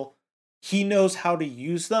feel he knows how to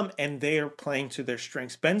use them and they are playing to their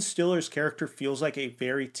strengths. Ben Stiller's character feels like a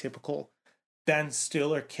very typical Ben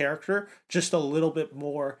Stiller character, just a little bit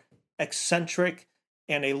more eccentric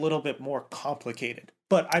and a little bit more complicated.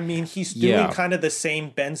 But I mean, he's doing kind of the same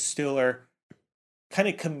Ben Stiller kind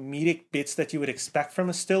of comedic bits that you would expect from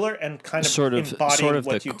a Stiller and kind of embodying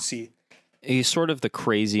what you'd see. He's sort of the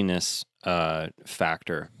craziness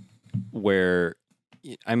factor where,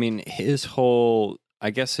 I mean, his whole, I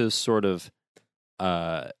guess his sort of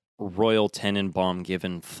Royal Tenenbaum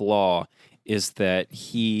given flaw is that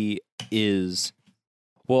he is,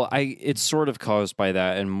 well, it's sort of caused by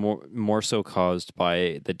that and more so caused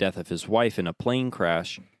by the death of his wife in a plane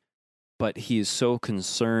crash, but he's so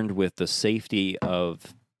concerned with the safety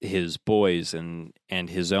of his boys and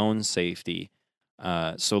his own safety.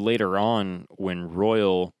 So later on, when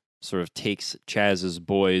Royal sort of takes Chaz's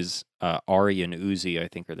boys, Ari and Uzi, I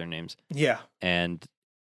think are their names. Yeah. And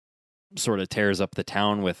sort of tears up the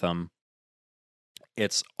town with them.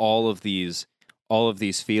 It's all of these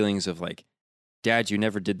feelings of like, Dad, you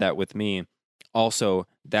never did that with me. Also,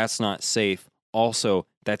 that's not safe. Also,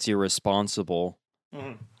 that's irresponsible.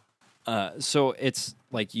 So it's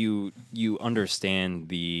like you understand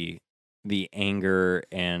the anger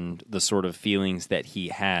and the sort of feelings that he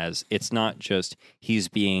has. It's not just he's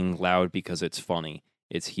being loud because it's funny.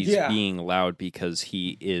 It's he's being loud because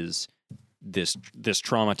he is this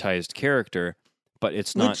traumatized character, but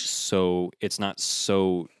it's not so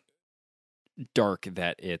dark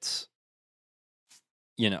that it's,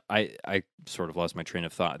 you know, I sort of lost my train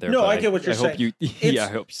of thought there. No, I get what you're saying. I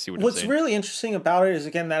hope you see what I'm saying. What's really interesting about it is,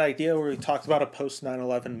 again, that idea where we talked about a post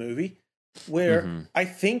 9/11 movie, where I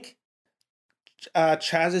think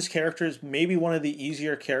Chaz's character is maybe one of the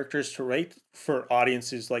easier characters to write for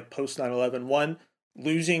audiences like post 9/11. One,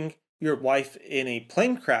 losing your wife in a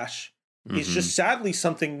plane crash is just sadly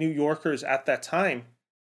something New Yorkers at that time,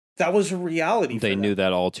 that was a reality. They knew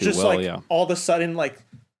that all too just well, like, all of a sudden, like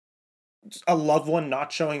a loved one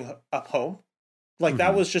not showing up home. Like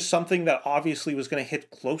that was just something that obviously was going to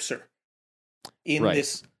hit closer in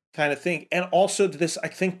this kind of thing. And also this, I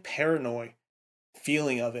think, paranoid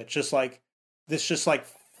feeling of it. Just like this, just like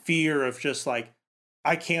fear of just like,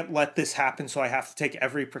 I can't let this happen, so I have to take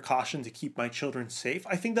every precaution to keep my children safe.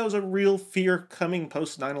 I think that was a real fear coming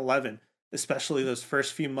post 9/11, especially those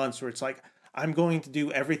first few months where it's like, I'm going to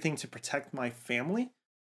do everything to protect my family.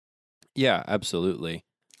 Yeah, absolutely.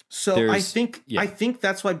 So I think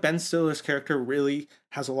that's why Ben Stiller's character really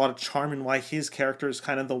has a lot of charm and why his character is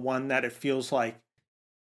kind of the one that it feels like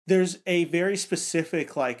there's a very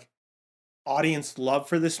specific like audience love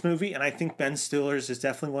for this movie. And I think Ben Stiller's is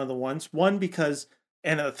definitely one of the ones. One, because,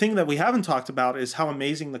 and a thing that we haven't talked about is how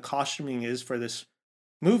amazing the costuming is for this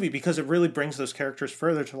movie, because it really brings those characters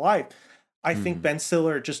further to life. I think Ben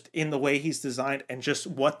Stiller, just in the way he's designed and just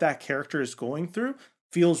what that character is going through,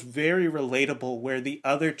 feels very relatable, where the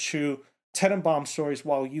other two Tenenbaum stories,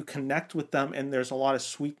 while you connect with them and there's a lot of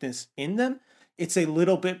sweetness in them, it's a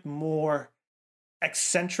little bit more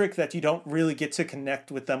eccentric that you don't really get to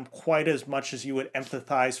connect with them quite as much as you would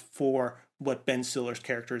empathize for what Ben Stiller's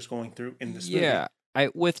character is going through in this movie. Yeah,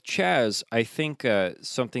 with Chaz, I think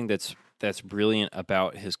something that's brilliant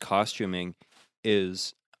about his costuming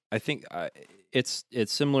is, I think it's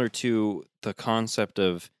similar to the concept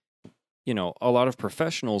of, you know, a lot of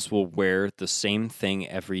professionals will wear the same thing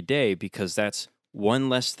every day because that's one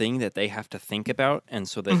less thing that they have to think about, and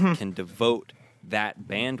so they can devote that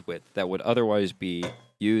bandwidth that would otherwise be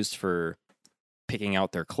used for picking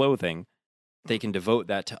out their clothing. They can devote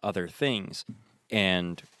that to other things.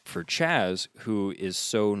 And for Chaz, who is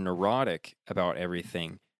so neurotic about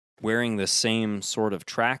everything, wearing the same sort of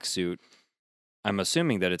tracksuit, I'm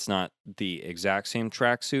assuming that it's not the exact same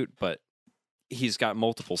tracksuit, but he's got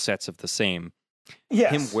multiple sets of the same.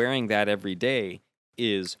 Yes. Him wearing that every day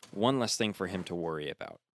is one less thing for him to worry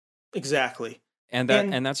about. Exactly. And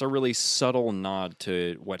that's a really subtle nod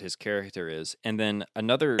to what his character is. And then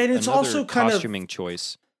another also costuming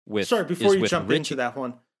choice with sorry, before you jump Richie. into that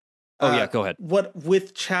one. Oh yeah, go ahead. What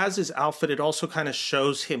with Chaz's outfit, it also kind of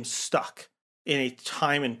shows him stuck in a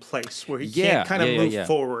time and place where he can't kind of move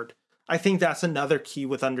forward. I think that's another key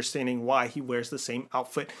with understanding why he wears the same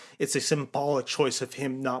outfit. It's a symbolic choice of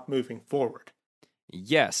him not moving forward.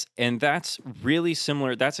 Yes, and that's really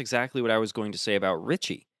similar. That's exactly what I was going to say about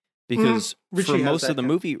Richie. Because for most of the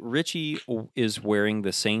movie, Richie is wearing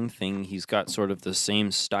the same thing. He's got sort of the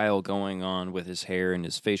same style going on with his hair and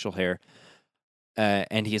his facial hair.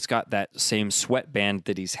 And he's got that same sweatband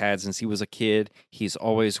that he's had since he was a kid. He's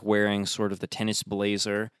always wearing sort of the tennis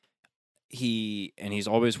blazer. He's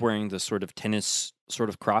always wearing the sort of tennis sort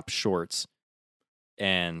of crop shorts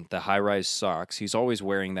and the high-rise socks. He's always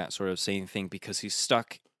wearing that sort of same thing because he's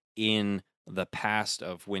stuck in the past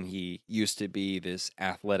of when he used to be this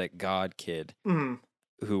athletic god kid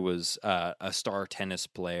who was a star tennis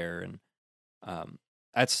player, and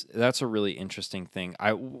that's a really interesting thing.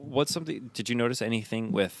 Did you notice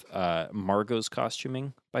anything with Margot's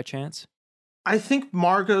costuming by chance? I think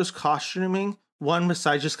Margot's costuming, one,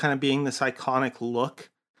 besides just kind of being this iconic look,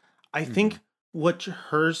 I think what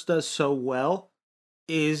hers does so well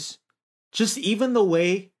is just even the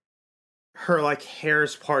way her like hair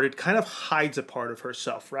is parted kind of hides a part of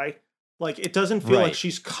herself, right? Like it doesn't feel like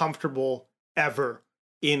she's comfortable ever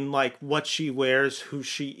in like what she wears, who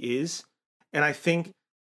she is. And I think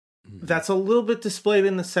that's a little bit displayed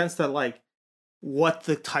in the sense that like what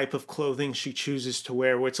the type of clothing she chooses to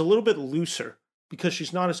wear, where it's a little bit looser because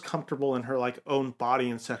she's not as comfortable in her like own body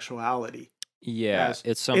and sexuality. Yeah,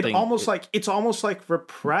 it's something it's almost like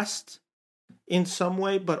repressed in some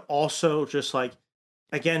way, but also just like,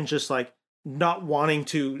 again, just like not wanting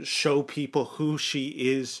to show people who she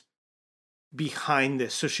is behind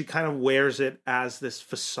this. So she kind of wears it as this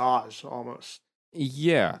facade almost.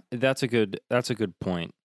 Yeah, that's a good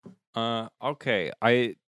point. Okay,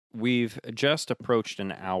 we've just approached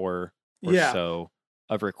an hour or so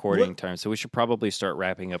of recording time, so we should probably start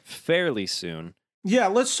wrapping up fairly soon. Yeah,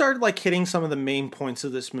 let's start like hitting some of the main points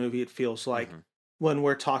of this movie, it feels like, when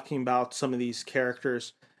we're talking about some of these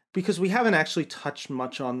characters, because we haven't actually touched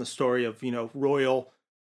much on the story of, Royal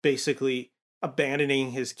basically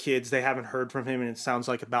abandoning his kids. They haven't heard from him, and it sounds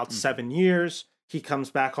like about 7 years. He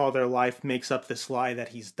comes back all their life, makes up this lie that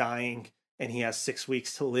he's dying, and he has 6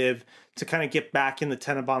 weeks to live to kind of get back in the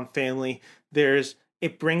Tenenbaum family.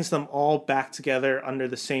 It brings them all back together under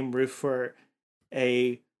the same roof for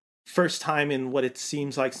a first time in what it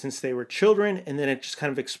seems like since they were children, and then it just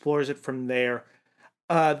kind of explores it from there.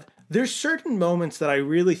 There's certain moments that I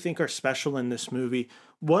really think are special in this movie.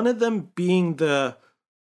 One of them being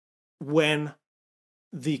when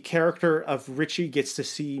the character of Richie gets to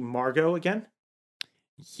see Margot again.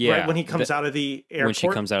 Yeah. Right when he comes out of the airport. When she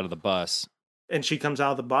comes out of the bus. And she comes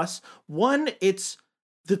out of the bus. One, it's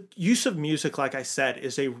the use of music, like I said,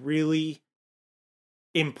 is a really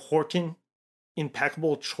important,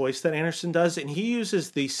 impeccable choice that Anderson does. And he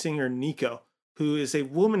uses the singer Nico, who is a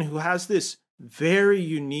woman who has this very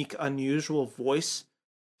unique, unusual voice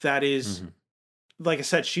that is, like I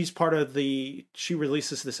said, she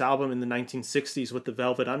releases this album in the 1960s with the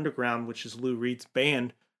Velvet Underground, which is Lou Reed's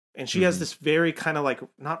band. And she has this very kind of like,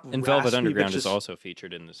 not and raspy, Velvet Underground is also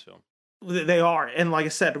featured in this film. They are. And like I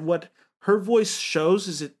said, what her voice shows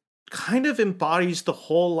is it kind of embodies the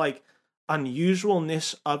whole like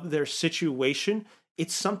unusualness of their situation.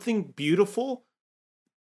 It's something beautiful.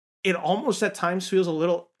 It almost at times feels a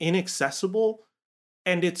little inaccessible.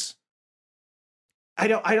 And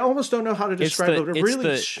I almost don't know how to describe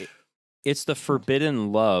it. It's the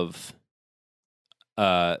forbidden love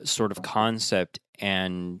sort of concept,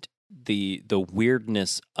 and the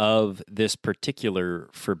weirdness of this particular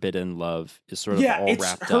forbidden love is sort of all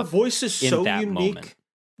wrapped up. Her voice is so unique moment.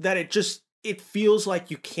 that it feels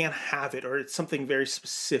like you can't have it, or it's something very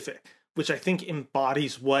specific, which I think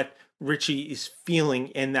embodies what Richie is feeling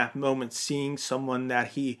in that moment, seeing someone that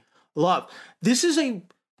he loved. This is a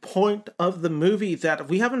point of the movie that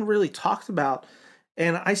we haven't really talked about,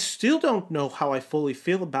 and I still don't know how I fully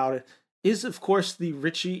feel about it, is of course the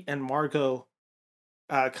Richie and Margot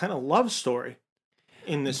kind of love story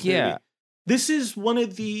in this movie. This is one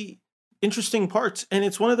of the interesting parts, and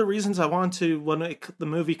it's one of the reasons I want to, when the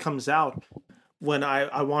movie comes out, when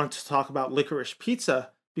I wanted to talk about Licorice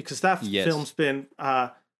Pizza, because that Yes. film's been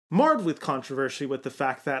marred with controversy with the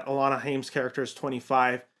fact that Alana Haim's character is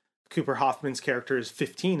 25, Cooper Hoffman's character is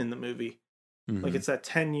 15 in the movie. Like, it's that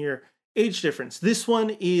 10-year age difference. This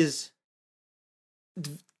one is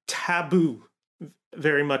taboo,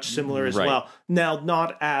 very much similar as well. Now,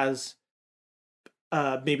 not as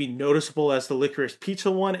maybe noticeable as the Licorice Pizza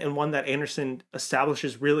one, and one that Anderson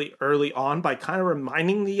establishes really early on by kind of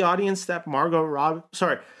reminding the audience that Margot's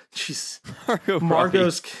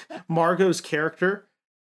character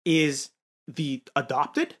is the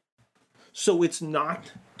adopted, so it's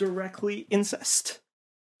not directly incest.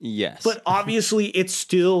 Yes. But obviously it's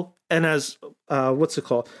still, and as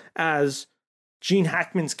as Gene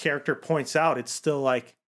Hackman's character points out, it's still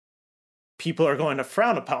like people are going to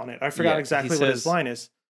frown upon it. I forgot exactly what his line is.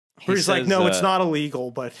 Where he's like, no, it's not illegal,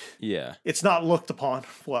 but it's not looked upon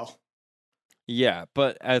well. Yeah,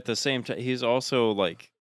 but at the same time, he's also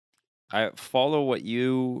like, I follow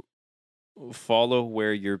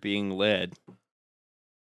where you're being led.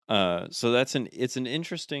 So it's an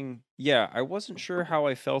interesting. Yeah, I wasn't sure how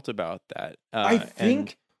I felt about that. I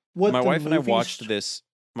think what my wife and I watched this.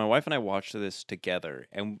 My wife and I watched this together,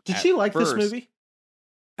 and did she like this movie?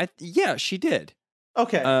 Yeah, she did.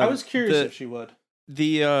 Okay, I was curious if she would.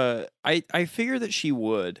 I figured that she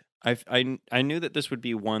would. I knew that this would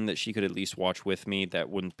be one that she could at least watch with me. That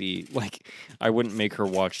wouldn't be like I wouldn't make her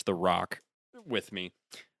watch The Rock with me.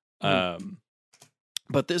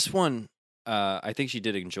 But this one, I think she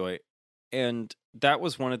did enjoy, and that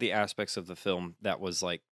was one of the aspects of the film that was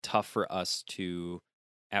like tough for us to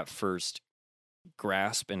at first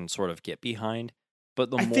grasp and sort of get behind. But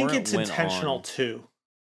I think it's intentional too.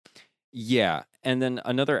 Yeah, and then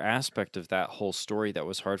another aspect of that whole story that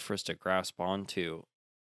was hard for us to grasp onto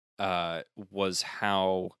was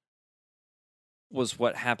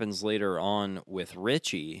what happens later on with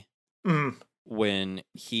Richie when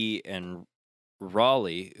he and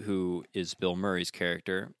Raleigh, who is Bill Murray's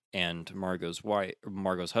character and Margot's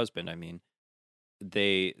husband, I mean,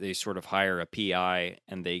 they sort of hire a PI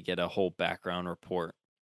and they get a whole background report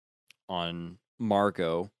on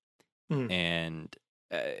Margot and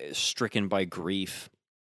stricken by grief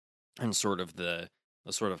and sort of the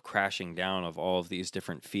sort of crashing down of all of these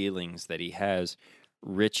different feelings that he has.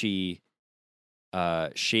 Richie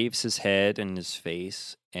shaves his head and his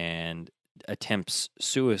face and attempts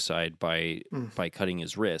suicide by cutting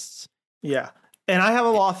his wrists. Yeah. And I have a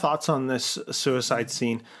lot of thoughts on this suicide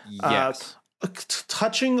scene. Yes.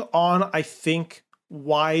 Touching on, I think,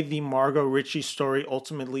 why the Margot Richie story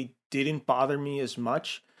ultimately didn't bother me as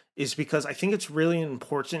much is because I think it's really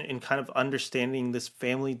important in kind of understanding this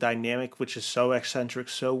family dynamic, which is so eccentric,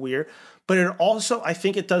 so weird. But it also, I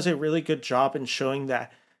think it does a really good job in showing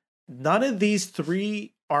that none of these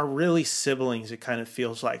three are really siblings, it kind of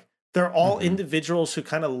feels like. They're all individuals who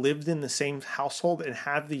kind of lived in the same household and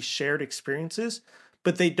have these shared experiences,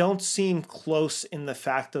 but they don't seem close in the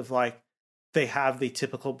fact of like they have the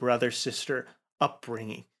typical brother-sister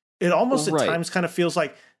upbringing. It almost at times kind of feels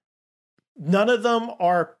like none of them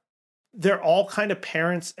are, they're all kind of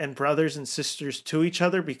parents and brothers and sisters to each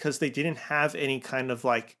other because they didn't have any kind of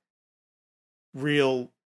like real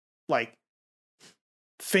like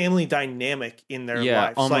family dynamic in their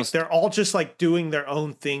lives. Almost. Like they're all just like doing their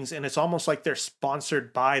own things, and it's almost like they're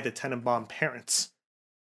sponsored by the Tenenbaum parents.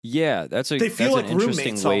 Yeah, they feel like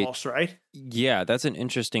roommates almost, right? Yeah, that's an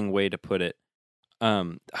interesting way to put it.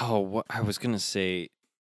 What I was gonna say,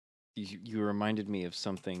 you reminded me of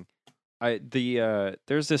something.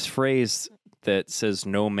 There's this phrase that says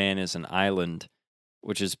 "no man is an island,"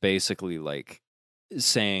 which is basically like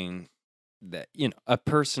saying that, you know,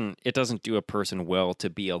 it doesn't do a person well to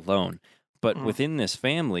be alone. But within this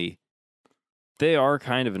family, they are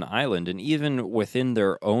kind of an island, and even within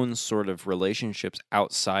their own sort of relationships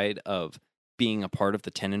outside of being a part of the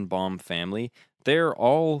Tenenbaum family, they're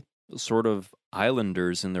all sort of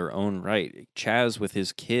islanders in their own right. Chaz with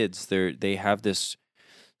his kids, they have this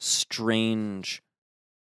strange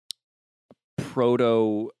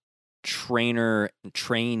proto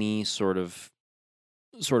trainee sort of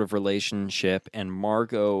relationship, and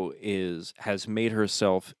Margot has made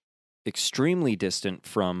herself extremely distant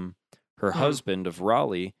from her husband of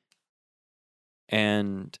Raleigh,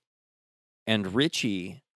 and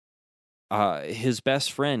Richie, his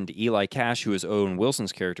best friend Eli Cash, who is Owen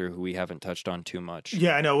Wilson's character, who we haven't touched on too much.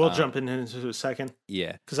 Yeah, I know. We'll jump into a second.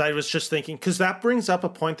 Yeah, because I was just thinking, because that brings up a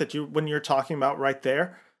point that when you're talking about right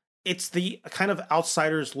there, it's the kind of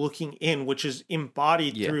outsiders looking in, which is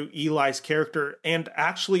embodied through Eli's character, and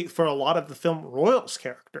actually for a lot of the film, Royal's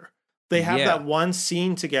character. They have that one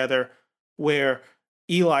scene together where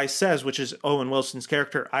Eli says, which is Owen Wilson's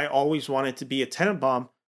character, I always wanted to be a Tenenbaum,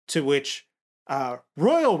 to which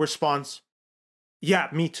Royal responds, yeah,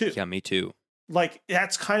 me too. Yeah, me too. Like,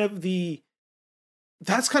 that's kind of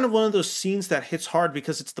one of those scenes that hits hard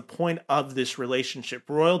because it's the point of this relationship.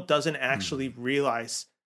 Royal doesn't actually realize,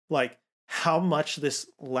 like, how much this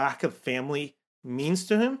lack of family means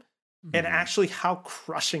to him, and actually how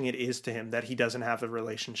crushing it is to him that he doesn't have a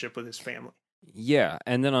relationship with his family. Yeah,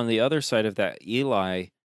 and then on the other side of that, Eli,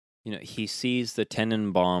 he sees the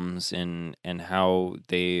Tenenbaums and how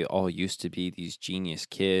they all used to be these genius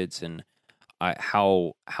kids, and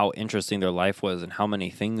how interesting their life was, and how many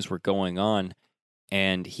things were going on,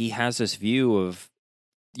 and he has this view of,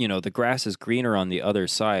 the grass is greener on the other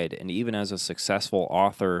side, and even as a successful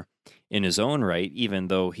author in his own right, even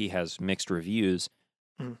though he has mixed reviews,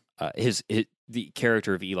 the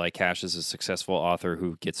character of Eli Cash is a successful author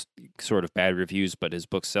who gets sort of bad reviews, but his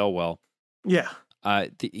books sell well. Yeah.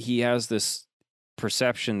 He has this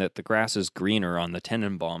perception that the grass is greener on the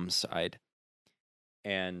Tenenbaum side,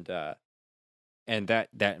 and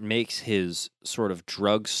that makes his sort of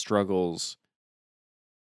drug struggles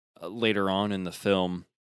later on in the film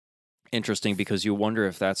interesting, because you wonder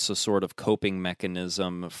if that's a sort of coping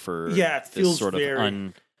mechanism for it feels this sort very...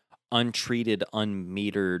 of untreated,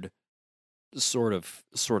 unmetered sort of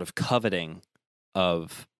coveting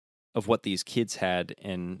of what these kids had,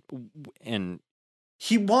 and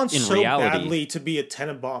he wants in so reality, badly to be a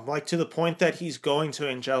Tenenbaum, like to the point that he's going to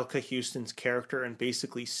Angelica Houston's character and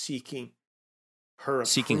basically seeking her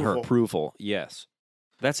approval. Yes,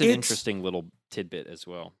 that's an interesting little tidbit as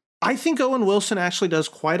well. I think Owen Wilson actually does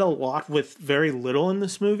quite a lot with very little in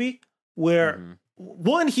this movie, where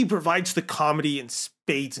one, he provides the comedy in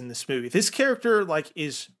spades in this movie. This character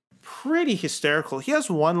is pretty hysterical. He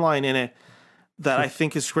has one line in it that I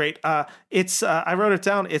think is great. It's I wrote it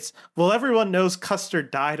down. It's, well, everyone knows Custer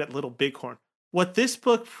died at Little Bighorn. What this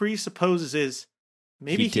book presupposes is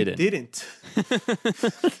maybe he didn't.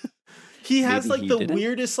 He has the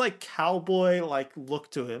weirdest cowboy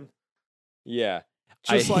look to him. Yeah.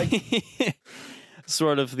 Just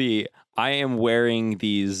sort of the, I'm wearing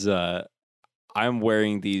these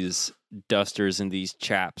dusters and these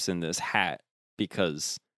chaps and this hat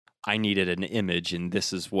because I needed an image, and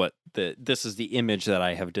this is the image that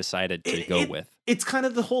I have decided to go with. It's kind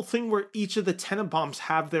of the whole thing where each of the Tenenbaums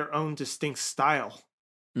have their own distinct style,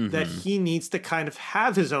 that he needs to kind of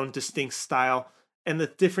have his own distinct style, and the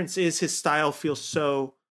difference is his style feels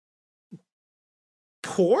so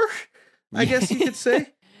poor, I guess you could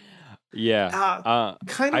say. Yeah.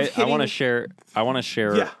 Kind of. I want to share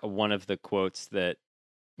one of the quotes that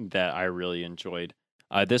I really enjoyed.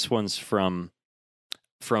 This one's from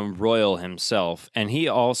Royal himself, and he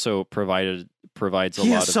also provides a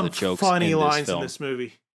lot of the jokes. Funny in lines this film. In this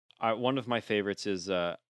movie. One of my favorites is,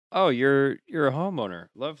 "Oh, you're a homeowner.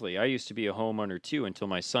 Lovely. I used to be a homeowner too until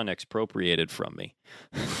my son expropriated from me."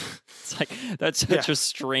 It's that's such a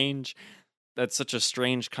strange. That's such a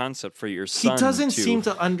strange concept for your son. He doesn't seem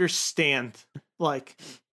to understand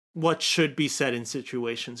what should be said in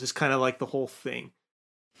situations. It's kind of the whole thing.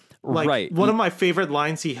 Right. One of my favorite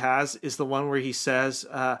lines he has is the one where he says,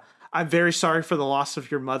 "I'm very sorry for the loss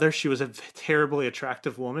of your mother. She was a terribly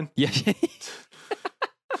attractive woman." Yeah.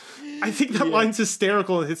 I think that line's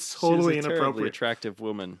hysterical. It's totally She's a inappropriate. Terribly attractive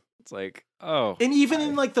woman. It's oh. And even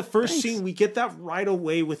in the first scene, we get that right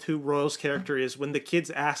away with who Royal's character is when the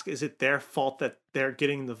kids ask, is it their fault that they're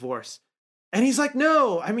getting the divorce? And he's like,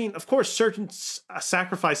 no, I mean, of course, certain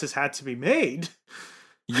sacrifices had to be made.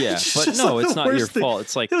 Yeah, but no, it's not your fault.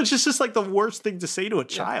 It's it was just the worst thing to say to a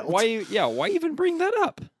child. Why even bring that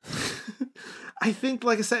up? I think,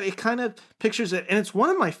 like I said, it kind of pictures it. And it's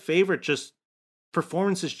one of my favorite just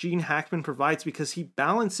performances Gene Hackman provides, because he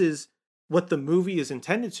balances what the movie is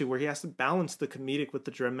intended to, where he has to balance the comedic with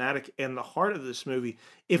the dramatic and the heart of this movie.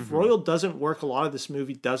 If Royal doesn't work, a lot of this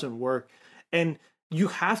movie doesn't work. And you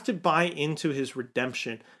have to buy into his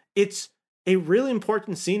redemption. It's a really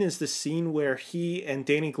important scene, is the scene where he and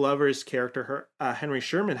Danny Glover's character, Henry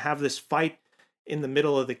Sherman, have this fight in the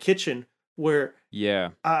middle of the kitchen where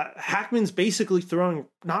Hackman's basically throwing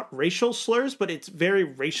not racial slurs, but it's very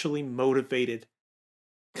racially motivated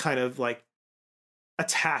kind of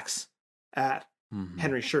attacks at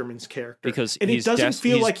Henry Sherman's character, because it doesn't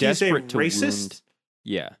feel like he's a racist.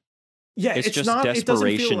 Yeah, it's just not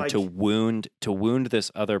desperation to wound this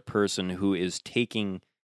other person who is taking,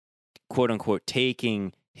 quote unquote,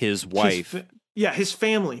 taking his wife, his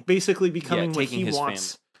family, basically becoming what he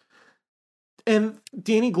wants. And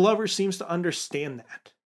Danny Glover seems to understand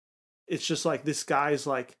that. It's just this guy's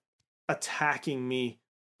attacking me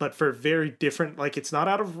but for very different, like, it's not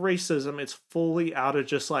out of racism, it's fully out of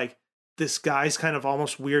just like this guy's kind of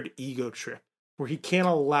almost weird ego trip where he can't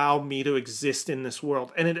allow me to exist in this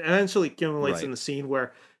world. And it eventually accumulates in the scene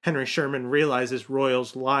where Henry Sherman realizes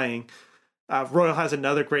Royal's lying. Royal has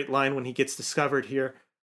another great line when he gets discovered here,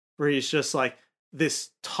 where he's just like, this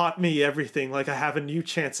taught me everything. Like, I have a new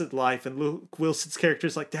chance at life. And Luke Wilson's character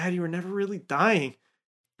is like, Dad, you were never really dying.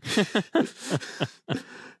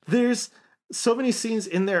 There's so many scenes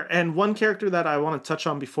in there. And one character that I want to touch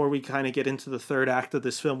on before we kind of get into the third act of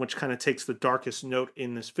this film, which kind of takes the darkest note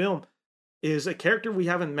in this film, is a character we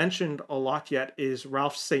haven't mentioned a lot yet, is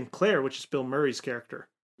Ralph St. Clair, which is Bill Murray's character.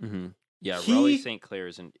 Mm-hmm. Yeah, Raleigh St. Clair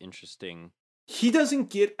is an interesting... He doesn't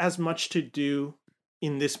get as much to do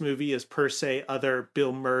in this movie as, per se, other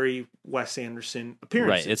Bill Murray, Wes Anderson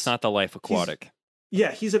appearances. Right, it's not The Life Aquatic.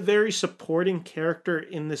 He's a very supporting character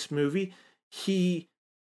in this movie.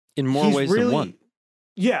 In more ways really, than one.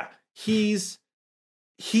 Yeah, he's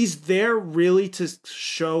there really to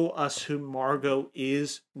show us who Margot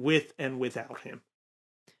is with and without him.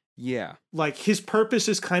 Yeah. Like, his purpose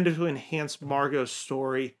is kind of to enhance Margot's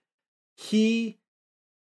story. He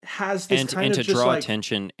has this to draw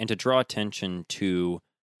attention to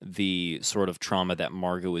the sort of trauma that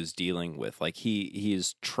Margot is dealing with. Like, he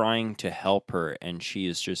is trying to help her, and she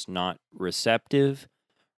is just not receptive,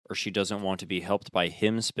 or she doesn't want to be helped by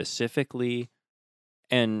him specifically.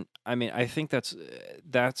 And I mean, I think that's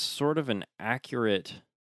sort of an accurate,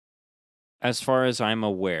 as far as I'm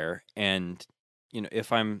aware. And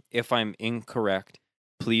if I'm incorrect,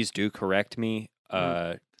 please do correct me.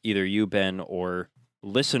 Either you, Ben, or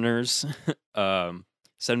listeners,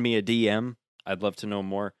 send me a DM. I'd love to know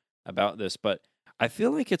more about this. But I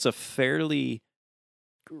feel like it's a fairly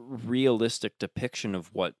realistic depiction of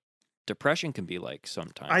what depression can be like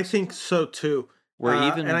sometimes. I think so too.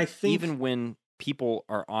 Where even when people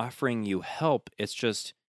are offering you help, it's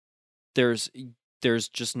just there's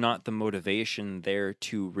just not the motivation there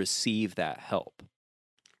to receive that help.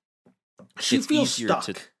 She feels stuck.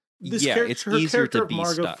 Her character of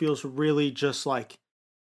Margot feels really just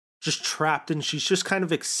trapped, and she's just kind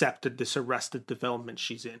of accepted this arrested development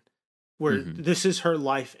she's in, where this is her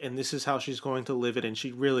life and this is how she's going to live it, and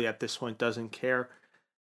she really at this point doesn't care.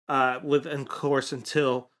 Of course,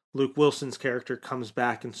 until Luke Wilson's character comes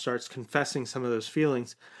back and starts confessing some of those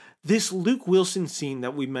feelings. This Luke Wilson scene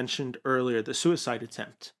that we mentioned earlier, the suicide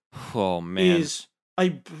attempt, is a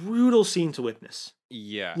brutal scene to witness.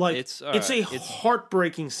 Yeah, it's a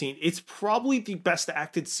heartbreaking scene. It's probably the best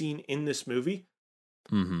acted scene in this movie.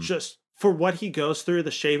 Just for what he goes through,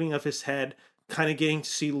 the shaving of his head, kind of getting to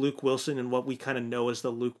see Luke Wilson and what we kind of know as the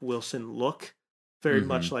Luke Wilson look. Very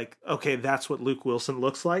much like, okay, that's what Luke Wilson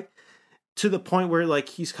looks like. To the point where, like,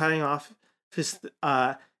 he's cutting off his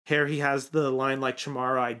hair. He has the line, like,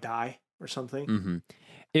 tomorrow I die, or something.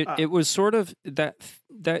 It was sort of,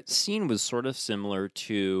 that scene was sort of similar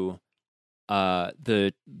to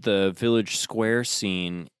the Village Square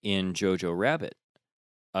scene in Jojo Rabbit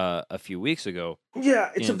a few weeks ago.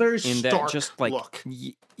 Yeah, it's a very stark look.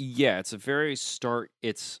 Yeah, it's a very stark,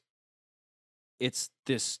 it's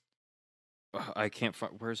this... I can't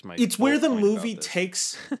find. Where's my? It's where the movie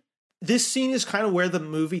takes. This scene is kind of where the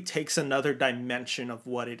movie takes another dimension of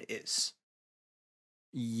what it is.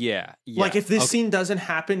 Yeah. Like, if this scene doesn't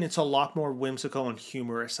happen, it's a lot more whimsical and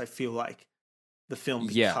humorous. I feel like the film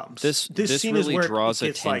becomes. This scene really is where draws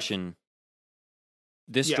attention.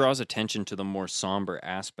 Draws attention to the more somber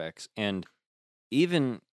aspects, and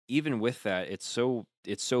even with that, it's so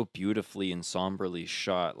beautifully and somberly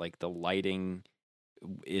shot. Like, the lighting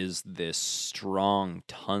is this strong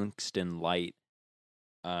tungsten light,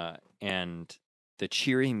 and the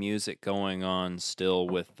cheery music going on still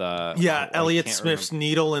with Elliott Smith's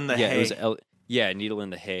Needle in the Hay. Needle in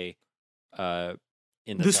the Hay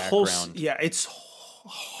in the this background. It's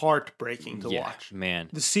heartbreaking to watch. Man,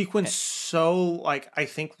 the sequence so, like, I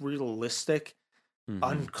think realistic,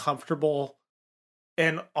 uncomfortable.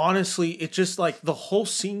 And honestly, it just, like, the whole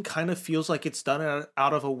scene kind of feels like it's done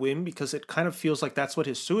out of a whim, because it kind of feels like that's what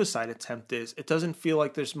his suicide attempt is. It doesn't feel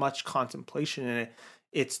like there's much contemplation in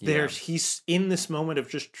it. He's in this moment of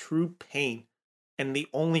just true pain, and the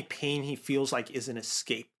only pain he feels like is an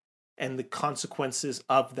escape. And the consequences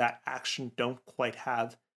of that action don't quite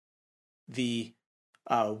have the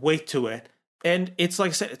weight to it. And it's,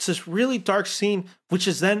 like I said, it's this really dark scene, which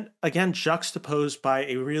is then, again, juxtaposed by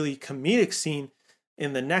a really comedic scene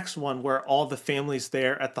in the next one, where all the family's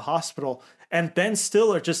there at the hospital, and Ben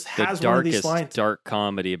Stiller just has one of these lines. Dark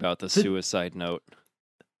comedy about the suicide note.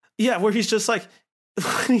 Yeah, where he's just like,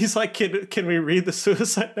 He's like, can we read the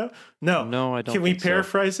suicide note? No, I don't. Can we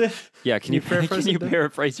paraphrase it? Yeah, can you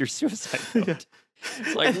paraphrase your suicide note? Yeah.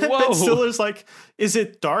 It's like, and whoa. Ben Stiller's like, is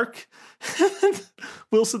it dark?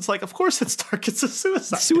 Wilson's like, of course it's dark. It's a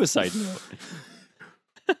suicide note.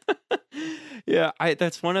 Yeah,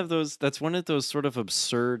 that's one of those sort of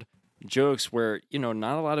absurd jokes where, you know,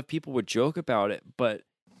 not a lot of people would joke about it, but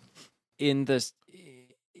in the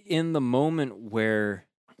moment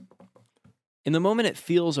it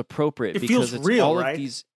feels appropriate, because feels it's real, all right? of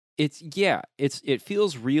these. It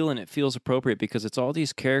feels real, and it feels appropriate because it's all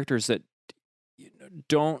these characters that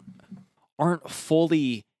aren't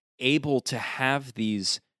fully able to have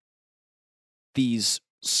these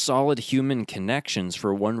solid human connections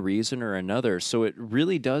for one reason or another. So it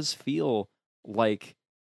really does feel like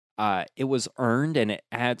it was earned, and it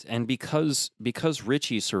adds. And because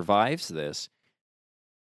Richie survives this,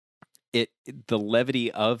 the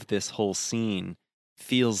levity of this whole scene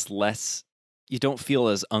feels less. You don't feel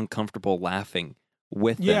as uncomfortable laughing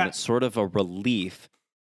with them. It's sort of a relief.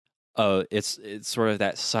 It's sort of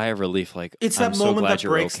that sigh of relief, like, it's I'm that so moment glad that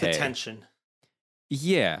you're breaks okay. the tension.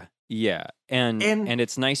 Yeah, and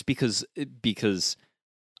it's nice because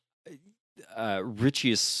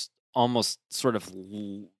Richie is almost sort of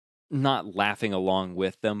not laughing along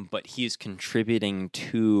with them, but he's contributing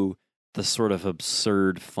to the sort of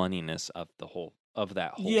absurd funniness of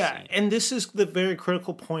that whole scene. And this is the very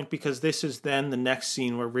critical point, because this is then the next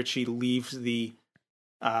scene where Richie leaves the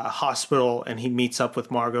hospital and he meets up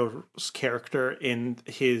with Margot's character in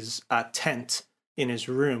his tent in his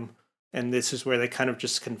room, and this is where they kind of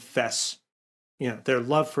just confess, you know, their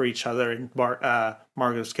love for each other. And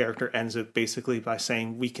Margot's character ends it basically by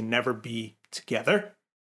saying, "We can never be together."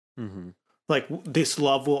 Mm-hmm. Like, this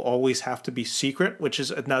love will always have to be secret, which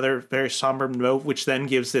is another very somber note, which then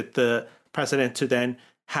gives it the precedent to then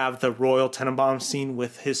have the Royal Tenenbaum scene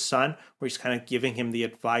with his son, where he's kind of giving him the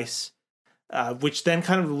advice, which then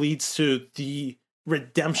kind of leads to the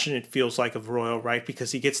redemption, it feels like, of Royal, right?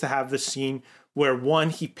 Because he gets to have this scene where, one,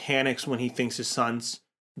 he panics when he thinks his son's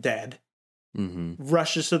dead,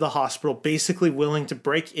 rushes to the hospital, basically willing to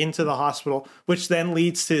break into the hospital, which then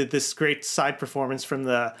leads to this great side performance from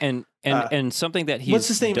the... And something that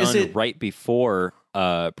he's done right before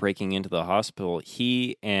breaking into the hospital,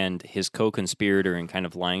 he and his co-conspirator and kind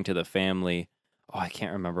of lying to the family... Oh, I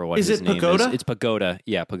can't remember what his name Pagoda? is. It's Pagoda.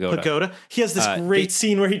 Yeah, Pagoda. Pagoda. He has this great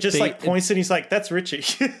scene where he just points and he's like, "That's Richie."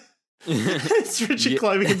 It's Richie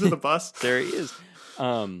climbing into the bus. There he is.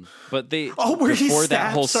 But they where he before stabs,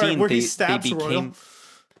 that whole scene, where they he stabs became Royal.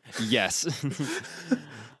 Yes.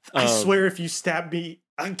 I swear, if you stab me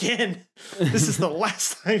again, this is the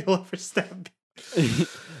last time you'll ever stab me.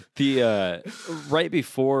 The right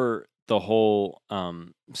before the whole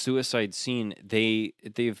suicide scene,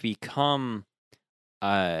 they've become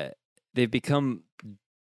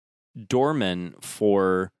doormen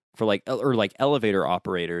for like elevator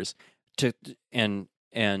operators and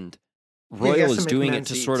Royal is doing it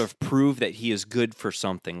to sort of prove that he is good for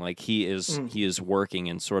something. Like he is working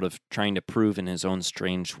and sort of trying to prove in his own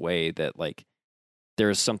strange way that like there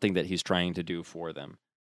is something that he's trying to do for them.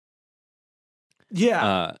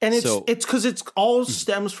 Yeah, and it's because it's all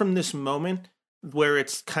stems from this moment where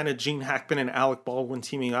it's kind of Gene Hackman and Alec Baldwin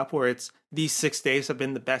teaming up, where it's these 6 days have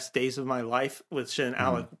been the best days of my life, which then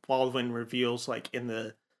Alec Baldwin reveals like in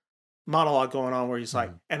the monologue going on where he's like,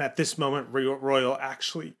 and at this moment Royal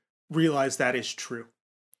actually realized that is true.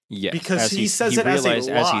 Yes, because he says it as a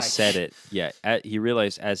lie. As he said it. Yeah, he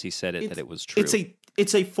realized as he said it that it was true.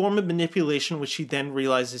 It's a form of manipulation, which he then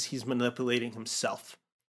realizes he's manipulating himself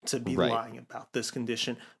to be lying about this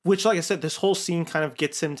condition. Which, like I said, this whole scene kind of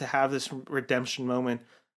gets him to have this redemption moment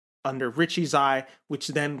under Richie's eye, which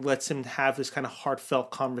then lets him have this kind of heartfelt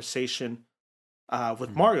conversation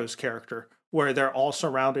with Margot's character, where they're all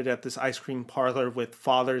surrounded at this ice cream parlor with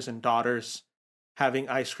fathers and daughters having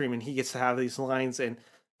ice cream, and he gets to have these lines, and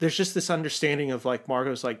there's just this understanding of like,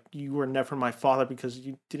 Margot's like, you were never my father because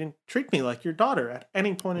you didn't treat me like your daughter at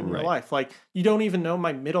any point in your life. Like, you don't even know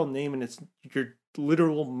my middle name, and it's your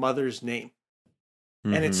literal mother's name.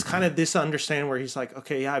 And it's kind of this understanding where he's like,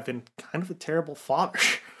 okay, yeah, I've been kind of a terrible father.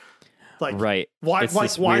 Like, why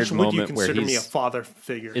would you consider me a father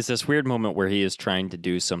figure? It's this weird moment where he is trying to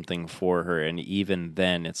do something for her, and even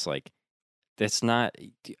then it's like, that's not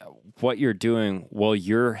what you're doing. While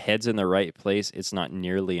your head's in the right place, it's not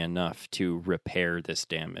nearly enough to repair this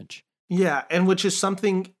damage. Yeah, and which is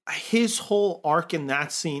something, his whole arc in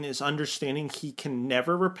that scene is understanding he can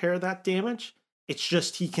never repair that damage. It's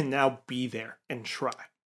just he can now be there and try.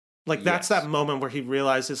 Like, that's that moment where he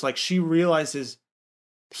realizes, like, she realizes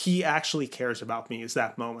he actually cares about me, is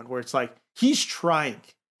that moment where it's like, he's trying.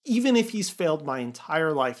 Even if he's failed my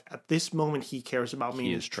entire life, at this moment he cares about me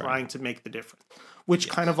and is trying to make the difference, which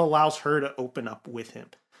kind of allows her to open up with him.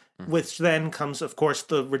 Which then comes, of course,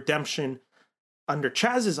 the redemption under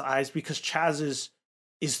Chaz's eyes, because Chaz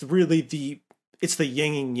is really it's the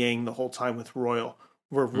yin and yang the whole time with Royal,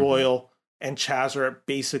 where Royal and Chaz are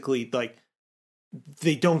basically like,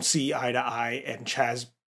 they don't see eye to eye, and Chaz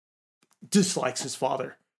dislikes his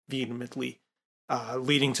father vehemently.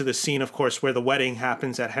 Leading to the scene, of course, where the wedding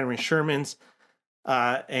happens at Henry Sherman's,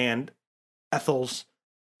 and Ethel's.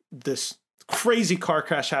 This crazy car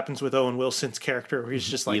crash happens with Owen Wilson's character, where he's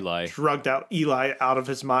just like Eli out of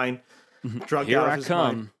his mind, drugged out of his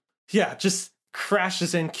mind. Yeah, just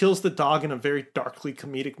crashes in, kills the dog in a very darkly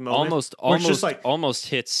comedic moment. Almost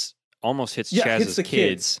hits Chaz's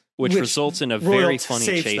kids, which results in a very funny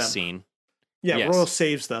chase scene. Yeah, yes. Royal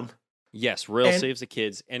saves them. Yes, Royal saves the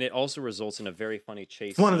kids, and it also results in a very funny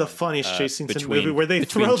chase. One of the funniest chase scenes in the movie, where they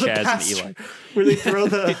throw the pastor, where they throw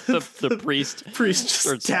the priest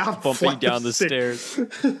starts down, bumping down the stairs,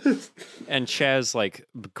 and Chaz like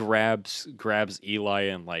grabs Eli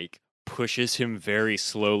and like pushes him very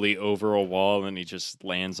slowly over a wall, and he just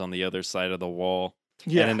lands on the other side of the wall.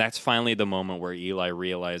 Yeah, and then that's finally the moment where Eli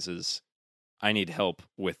realizes, I need help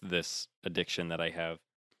with this addiction that I have.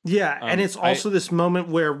 Yeah, and it's also this moment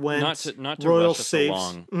where when not to Royal rush us saves,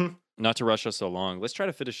 along, not to rush us so long. Let's try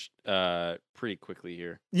to finish pretty quickly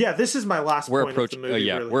here. Yeah, this is my last point of the movie.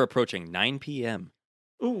 Really. We're approaching 9 p.m.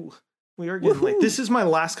 Ooh, we are getting late. This is my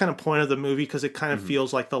last kind of point of the movie, because it kind of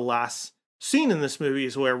feels like the last scene in this movie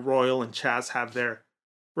is where Royal and Chaz have their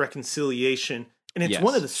reconciliation, and it's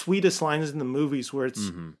one of the sweetest lines in the movies, where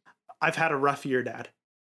it's, "I've had a rough year, Dad."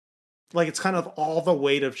 Like, it's kind of all the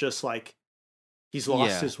weight of just like, he's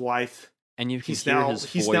lost his wife, and you can hear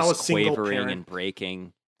his voice quavering and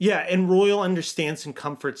breaking. Yeah, and Royal understands and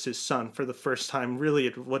comforts his son for the first time, really,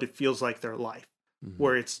 at what it feels like their life,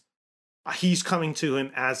 where it's he's coming to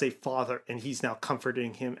him as a father, and he's now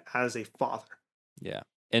comforting him as a father. Yeah,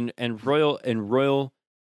 and Royal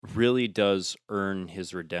really does earn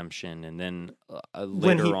his redemption, and then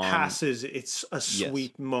later when he passes, it's a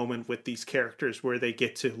sweet moment with these characters where they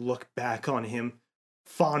get to look back on him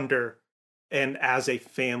fonder and as a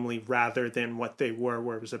family, rather than what they were,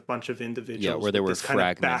 where it was a bunch of individuals. Where they were this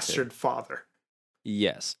fragmented. Kind of bastard father.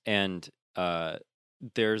 Yes, and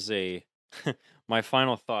there's my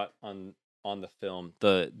final thought on the film,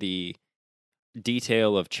 the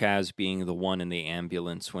detail of Chaz being the one in the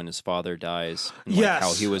ambulance when his father dies, and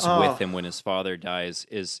how he was with him when his father dies,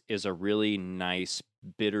 is a really nice,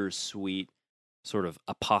 bittersweet sort of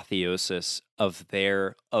apotheosis of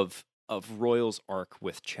Royal's arc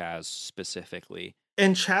with Chaz specifically.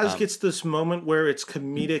 And Chaz gets this moment where it's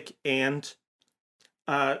comedic and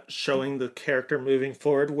showing the character moving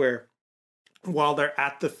forward, where while they're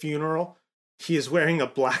at the funeral, he is wearing a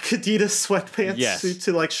black Adidas sweatpants suit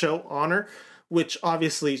to like show honor, which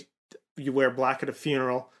obviously you wear black at a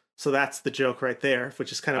funeral. So that's the joke right there,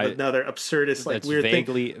 which is kind of another absurdist, like weird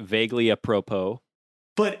thing. Vaguely apropos.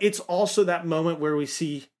 But it's also that moment where we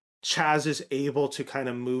see Chaz is able to kind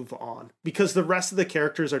of move on, because the rest of the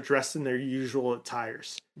characters are dressed in their usual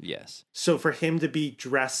attires. Yes. So for him to be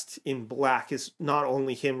dressed in black is not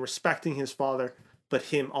only him respecting his father, but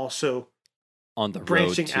him also on the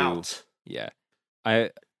branching road to, out. Yeah.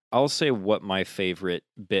 I'll say what my favorite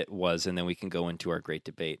bit was, and then we can go into our great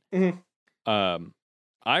debate.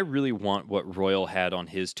 I really want what Royal had on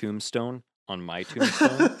his tombstone, on my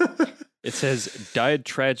tombstone. It says, died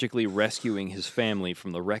tragically rescuing his family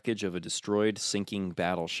from the wreckage of a destroyed, sinking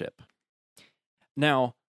battleship.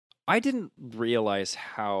 Now, I didn't realize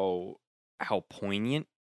how poignant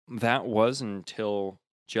that was until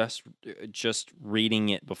just reading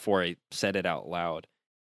it before I said it out loud.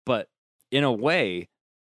 But in a way,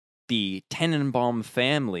 the Tenenbaum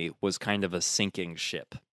family was kind of a sinking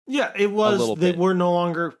ship. Yeah, it was. They were no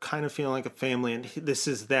longer kind of feeling like a family, and this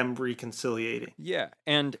is them reconciliating. Yeah,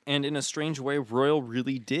 and in a strange way, Royal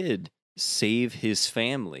really did save his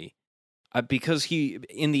family, because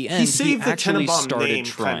in the end, he actually started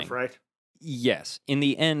trying. Kind of, right? Yes, in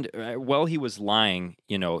the end, while he was lying,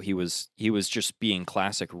 he was just being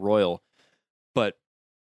classic Royal, but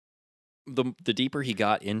the deeper he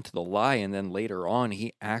got into the lie, and then later on,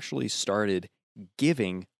 he actually started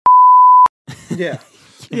giving. Yeah.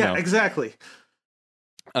 Yeah, exactly.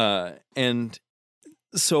 And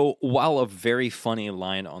so while a very funny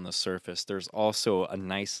line on the surface, there's also a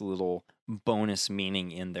nice little bonus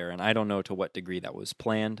meaning in there. And I don't know to what degree that was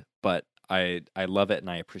planned, but I love it,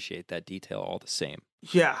 and I appreciate that detail all the same.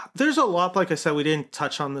 Yeah, there's a lot, like I said, we didn't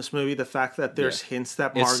touch on this movie. The fact that there's hints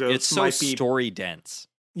that Margot it's so might be story dense.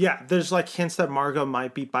 Yeah, there's like hints that Margot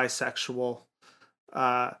might be bisexual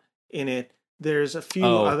in it. There's a few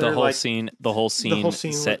other like the whole the whole scene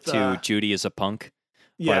scene set with to Judy is a Punk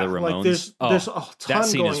by the yeah, like Ramones. there's a That ton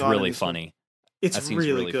scene going is on in really this one. funny. It's That scene's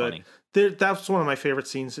really really good. funny. That's one of my favorite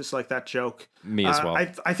scenes. Is like that joke. Me as well.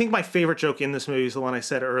 I think my favorite joke in this movie is the one I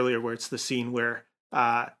said earlier, where it's the scene where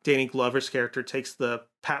Danny Glover's character takes the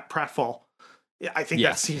pratfall. Yeah, I think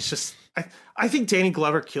that scene's just. I think Danny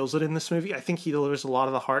Glover kills it in this movie. I think he delivers a lot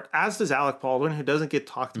of the heart, as does Alec Baldwin, who doesn't get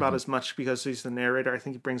talked about as much because he's the narrator. I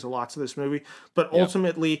think he brings a lot to this movie. But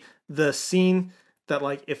ultimately, the scene that,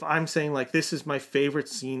 like, if I'm saying, like, this is my favorite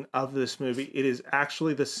scene of this movie, it is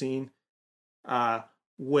actually the scene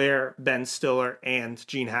where Ben Stiller and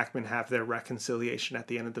Gene Hackman have their reconciliation at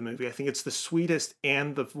the end of the movie. I think it's the sweetest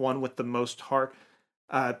and the one with the most heart,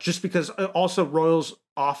 just because also Royals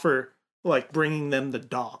offer, like, bringing them the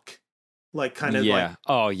dog. Like, kind of like...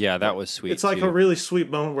 Oh, yeah, that was sweet, It's like a really sweet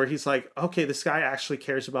moment where he's like, okay, this guy actually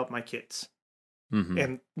cares about my kids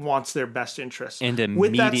and wants their best interest. And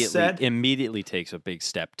immediately takes a big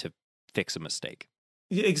step to fix a mistake.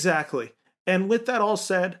 Exactly. And with that all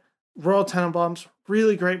said, Royal Tenenbaums,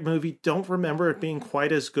 really great movie. Don't remember it being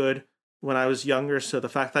quite as good when I was younger, so the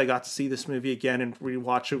fact that I got to see this movie again and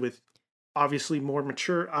rewatch it with obviously more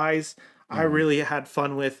mature eyes, I really had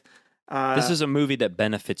fun with. This is a movie that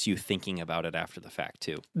benefits you thinking about it after the fact,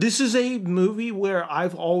 too. This is a movie where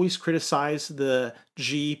I've always criticized the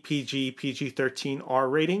PG-13 R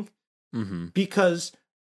rating because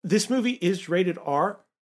this movie is rated R.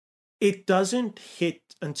 It doesn't hit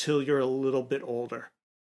until you're a little bit older,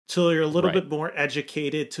 till you're a little bit more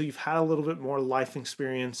educated, till you've had a little bit more life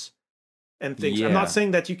experience and things. I'm not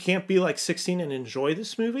saying that you can't be like 16 and enjoy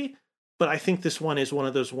this movie, but I think this one is one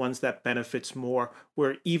of those ones that benefits more,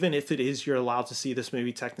 where even if it is you're allowed to see this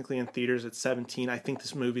movie technically in theaters at 17, I think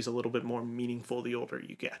this movie's a little bit more meaningful the older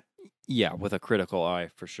you get. Yeah, with a critical eye,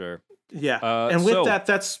 for sure. Yeah, and with that,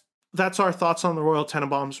 that's our thoughts on the Royal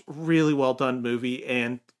Tenenbaums. Really well done movie,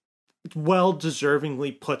 and well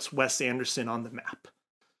deservingly puts Wes Anderson on the map.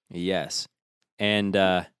 Yes, and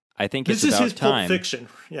I think this it's is about time. Pulp Fiction.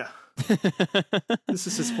 Yeah, this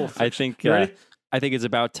is his Pulp Fiction. I think it's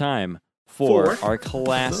about time for our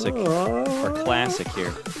classic, here,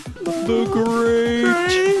 the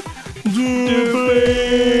Great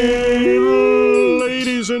Debate.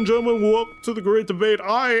 Ladies and gentlemen, welcome to the Great Debate.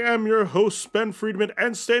 I am your host, Ben Friedman,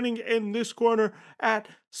 and standing in this corner at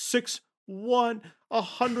 6'1",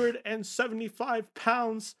 175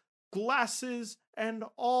 pounds, glasses and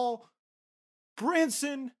all,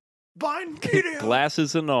 Branson Bind Media.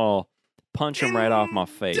 Glasses and all. Punch him right off my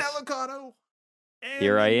face. Delicado. And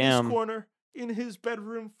here I am. This corner, in his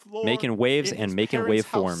bedroom floor. Making waves and making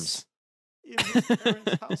waveforms. In his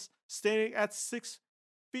parents' house. Standing at 6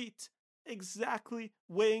 feet. Exactly,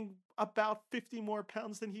 weighing about 50 more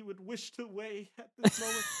pounds than he would wish to weigh at this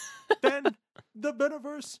moment. Ben, the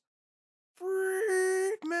Beniverse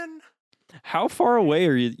Friedman. How far away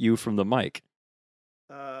are you from the mic?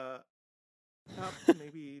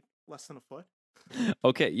 Maybe less than a foot.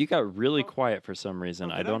 Okay, you got really quiet for some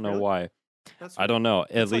reason. I don't know why. I don't know.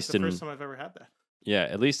 At least like the first time I've ever had that. Yeah,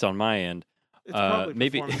 at least on my end. It's probably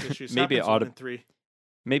performance issues. Maybe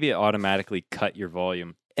it automatically cut your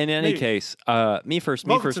volume. In any case, me first.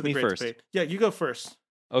 Debate. Yeah, you go first.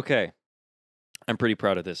 Okay. I'm pretty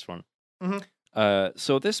proud of this one.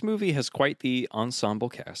 So this movie has quite the ensemble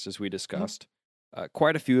cast, as we discussed.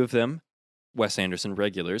 Quite a few of them Wes Anderson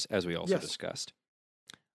regulars, as we also discussed.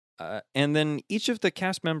 And then each of the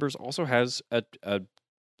cast members also has a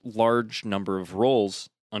large number of roles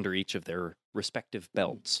under each of their respective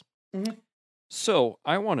belts. So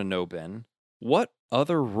I want to know, Ben, what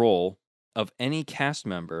other role of any cast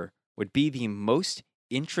member would be the most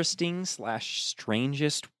interesting /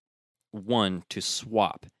 strangest one to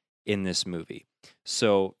swap in this movie?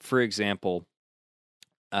 So, for example,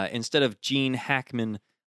 instead of Gene Hackman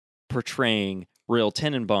portraying Royal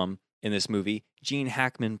Tenenbaum in this movie, Gene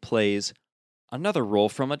Hackman plays another role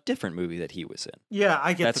from a different movie that he was in. Yeah,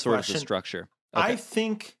 I get That's the question. That's sort of the structure.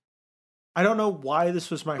 Okay. I don't know why this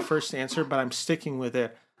was my first answer, but I'm sticking with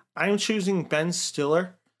it. I'm choosing Ben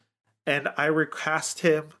Stiller, and I recast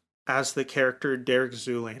him as the character Derek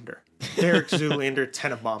Zoolander. Derek Zoolander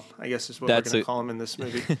Tenenbaum, I guess is what we're going to call him in this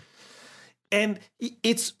movie. And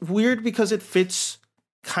it's weird because it fits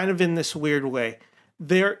kind of in this weird way.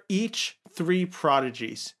 They're each three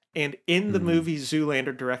prodigies. And in the movie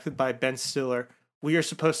Zoolander, directed by Ben Stiller, we are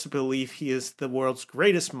supposed to believe he is the world's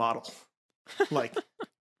greatest model. Like,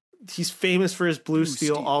 he's famous for his blue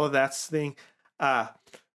steel, all of that thing.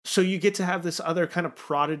 So you get to have this other kind of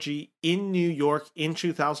prodigy in New York in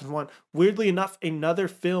 2001. Weirdly enough, another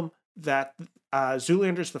film that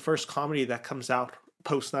Zoolander's the first comedy that comes out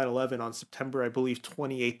post 9/11 on September, I believe,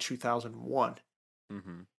 28, 2001.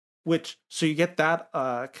 Mm-hmm. Which, so you get that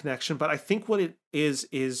connection. But I think what it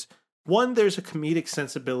is one, there's a comedic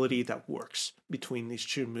sensibility that works between these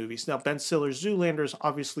two movies. Now, Ben Stiller's Zoolander is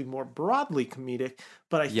obviously more broadly comedic,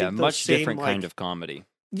 but I think much different kind of comedy.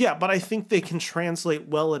 Yeah, but I think they can translate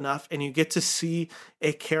well enough, and you get to see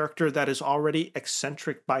a character that is already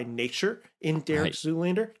eccentric by nature in Derek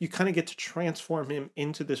Zoolander. You kind of get to transform him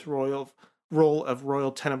into this role of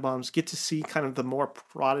Royal Tenenbaums, get to see kind of the more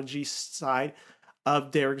prodigy side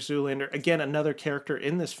of Derek Zoolander. Again, another character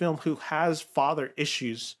in this film who has father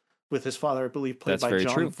issues with his father, I believe, played by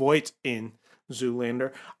John Voight in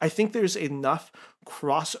Zoolander. I think there's enough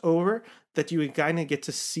crossover that you would kind of get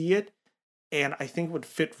to see it, and I think it would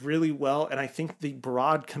fit really well. And I think the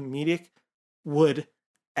broad comedic would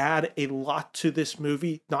add a lot to this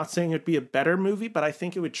movie. Not saying it'd be a better movie, but I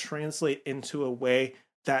think it would translate into a way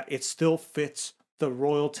that it still fits the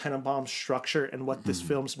Royal Tenenbaum structure and what this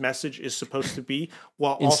film's message is supposed to be,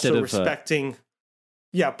 while also respecting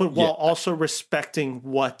also respecting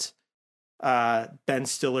what Ben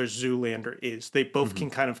Stiller's Zoolander is. They both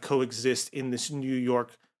can kind of coexist in this New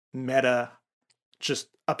York meta, just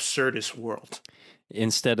absurdist world.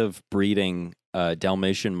 Instead of breeding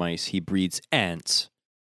Dalmatian mice, he breeds ants.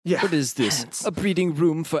 Yeah. What is this? Ants. A breeding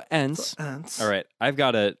room for ants? For ants. All right. I've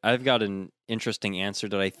got an interesting answer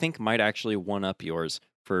that I think might actually one up yours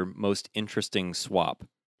for most interesting swap.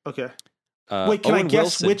 Okay. Wait, can Owen I guess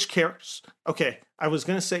Wilson. Which characters? Okay. I was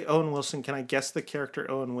going to say Owen Wilson. Can I guess the character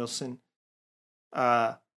Owen Wilson?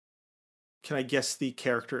 Can I guess the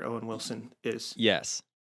character Owen Wilson is? Yes.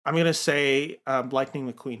 I'm going to say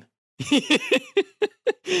Lightning McQueen.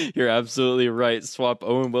 You're absolutely right. Swap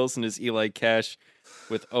Owen Wilson as Eli Cash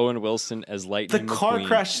with Owen Wilson as Lightning McQueen. The car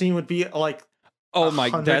crash scene would be like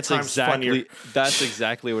that's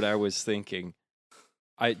exactly what I was thinking.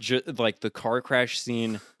 Like the car crash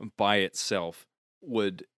scene by itself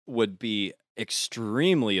would be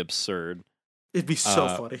extremely absurd. It'd be so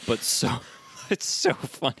funny. But it's so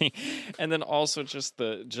funny. And then also just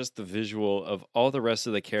the visual of all the rest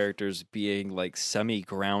of the characters being like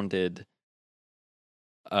semi-grounded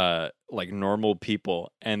like normal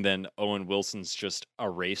people, and then Owen Wilson's just a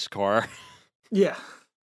race car. Yeah.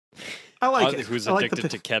 I like it. Who's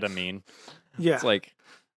addicted to ketamine. Yeah. It's like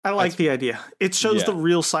I like the idea. It shows the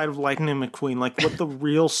real side of Lightning McQueen, like what the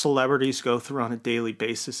real celebrities go through on a daily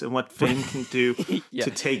basis and what fame can do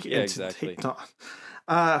to take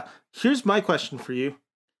on. Here's my question for you.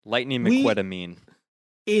 Lightning McQuetamine.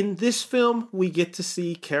 In this film, we get to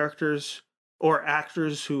see characters or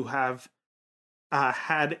actors who have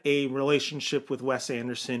had a relationship with Wes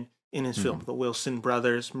Anderson in his film. The Wilson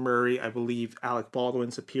brothers, Murray, I believe Alec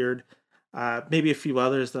Baldwin's appeared. Maybe a few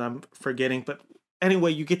others that I'm forgetting. But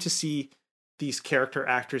anyway, you get to see these character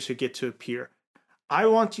actors who get to appear. I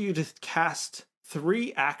want you to cast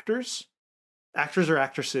 3 actors or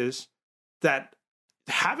actresses that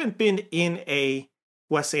haven't been in a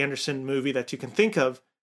Wes Anderson movie that you can think of.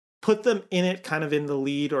 Put them in it, kind of in the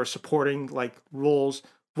lead or supporting like roles.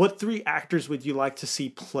 What 3 actors would you like to see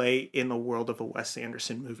play in the world of a Wes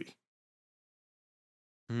Anderson movie?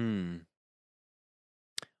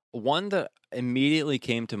 One that immediately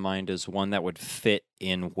came to mind as one that would fit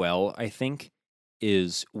in well, I think,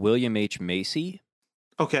 is William H. Macy.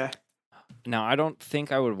 Okay. Now, I don't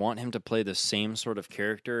think I would want him to play the same sort of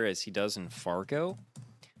character as he does in Fargo,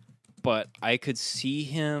 but I could see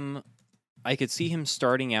him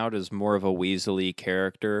starting out as more of a Weasley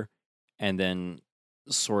character and then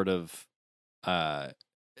sort of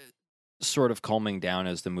calming down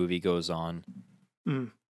as the movie goes on.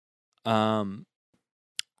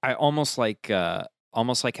 I almost like how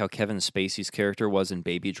Kevin Spacey's character was in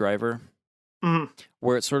Baby Driver,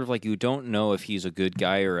 where it's sort of like you don't know if he's a good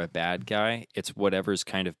guy or a bad guy. It's whatever's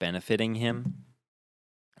kind of benefiting him.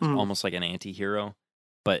 It's almost like an anti-hero,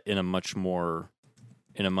 but in a much less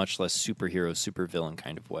superhero, supervillain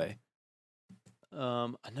kind of way.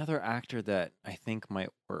 Another actor that I think might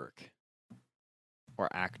work, or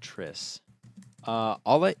actress.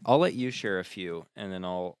 I'll let you share a few, and then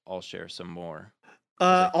I'll share some more.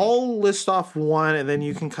 I'll list off one, and then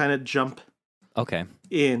you can kind of jump. Okay.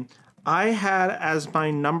 In. I had as my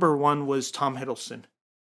number 1 was Tom Hiddleston.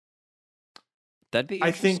 That'd be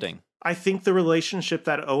interesting. I think the relationship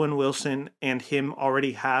that Owen Wilson and him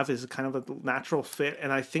already have is kind of a natural fit,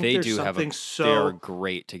 and I think they're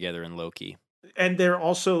great together in Loki. And they're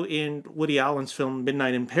also in Woody Allen's film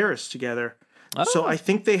Midnight in Paris together. Oh. So I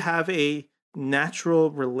think they have a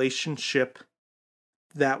natural relationship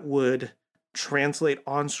that would translate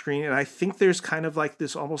on screen. And I think there's kind of like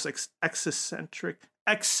this almost eccentric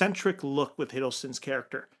look with Hiddleston's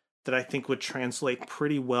character that I think would translate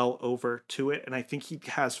pretty well over to it. And I think he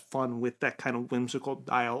has fun with that kind of whimsical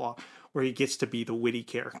dialogue where he gets to be the witty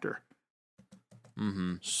character.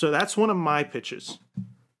 Mm-hmm. So that's one of my pitches.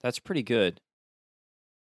 That's pretty good.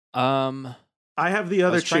 I have the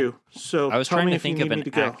other two. So I was tell trying me to if you think need of me an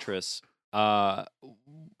to go. actress.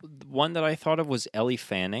 One that I thought of was Ellie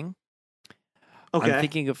Fanning. Okay. I'm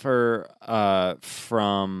thinking of her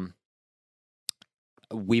from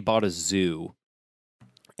We Bought a Zoo.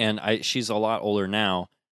 And she's a lot older now,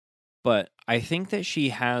 but I think that she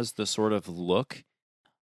has the sort of look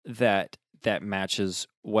that matches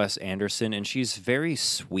Wes Anderson, and she's very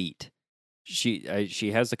sweet. She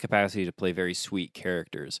has the capacity to play very sweet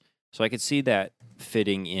characters, so I could see that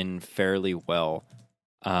fitting in fairly well.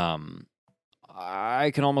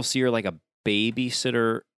 I can almost see her like a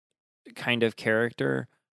babysitter kind of character,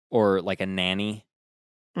 or like a nanny,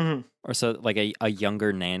 or so like a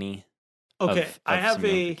younger nanny. Okay, of I have some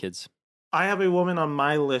younger kids. I have a woman on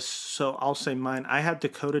my list, so I'll say mine. I had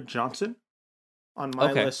Dakota Johnson on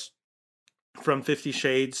my list from 50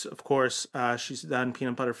 Shades, of course. She's done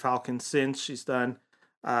Peanut Butter Falcon since. She's done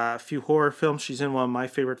a few horror films. She's in one of my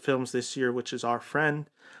favorite films this year, which is Our Friend.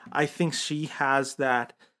 I think she has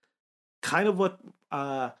that kind of what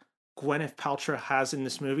Gwyneth Paltrow has in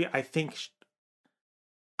this movie. I think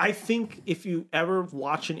if you ever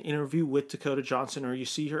watch an interview with Dakota Johnson or you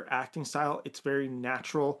see her acting style, it's very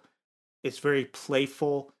natural, it's very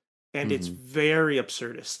playful, and it's very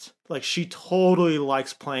absurdist. Like, she totally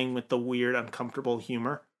likes playing with the weird, uncomfortable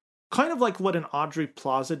humor. Kind of like what an Audrey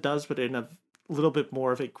Plaza does, but in a little bit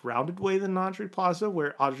more of a grounded way than Audrey Plaza,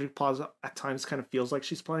 where Audrey Plaza at times kind of feels like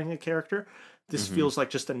she's playing a character. This feels like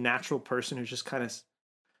just a natural person who just kind of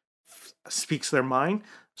speaks their mind.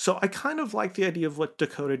 So I kind of like the idea of what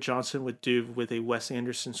Dakota Johnson would do with a Wes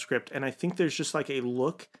Anderson script. And I think there's just like a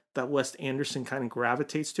look that Wes Anderson kind of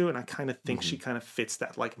gravitates to. And I kind of think she kind of fits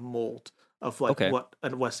that like mold of like what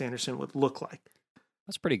a Wes Anderson would look like.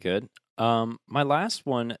 That's pretty good. My last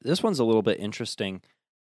one, this one's a little bit interesting.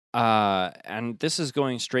 And this is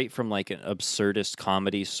going straight from like an absurdist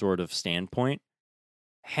comedy sort of standpoint.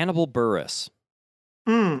 Hannibal Buress.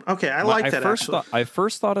 Okay, I like that. I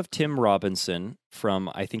first thought of Tim Robinson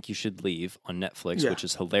from I Think You Should Leave on Netflix, which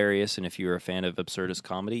is hilarious. And if you're a fan of absurdist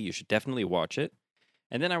comedy, you should definitely watch it.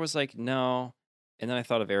 And then I was like, no. And then I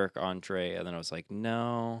thought of Eric Andre, and then I was like,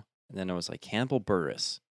 no. And then I was like, Hannibal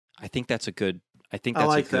Buress. I think that's a good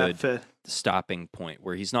stopping point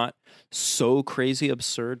where he's not so crazy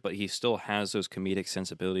absurd, but he still has those comedic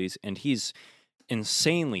sensibilities, and he's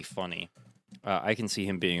insanely funny. I can see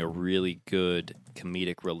him being a really good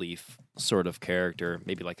comedic relief sort of character,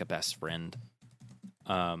 maybe like a best friend.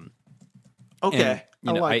 Okay, and,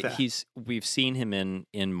 I like that. We've seen him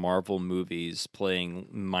in Marvel movies playing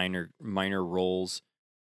minor roles,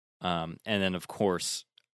 and then of course,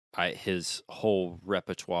 his whole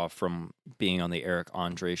repertoire from being on the Eric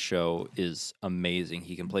Andre show is amazing.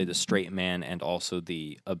 He can play the straight man and also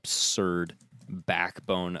the absurd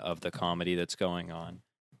backbone of the comedy that's going on.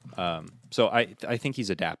 So I think he's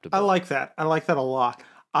adaptable. I like that a lot.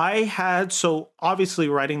 So obviously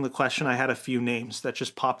writing the question, I had a few names that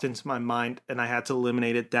just popped into my mind, and I had to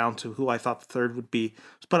eliminate it down to who I thought the third would be.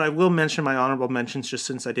 But I will mention my honorable mentions just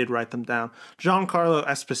since I did write them down. Giancarlo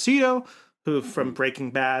Esposito, who from Breaking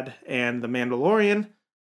Bad and The Mandalorian.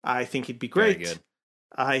 I think he'd be great. Very good.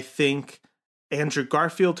 I think Andrew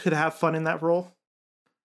Garfield could have fun in that role.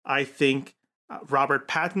 I think Robert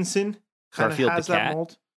Pattinson kind of has that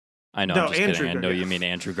mold. I know, I'm just kidding. I know you mean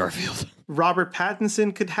Andrew Garfield. Robert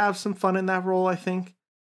Pattinson could have some fun in that role, I think.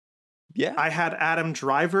 Yeah. I had Adam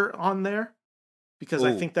Driver on there because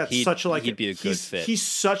I think that's such a like he'd be a good fit. He's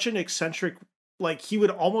such an eccentric, like he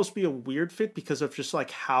would almost be a weird fit because of just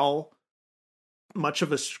like how much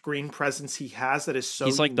of a screen presence he has that is so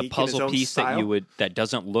he's like the puzzle piece style. that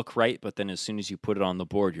doesn't look right, but then as soon as you put it on the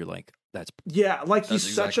board, you're like, he's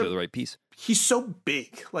exactly the right piece. He's so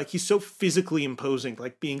big, like he's so physically imposing,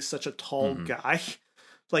 like being such a tall guy.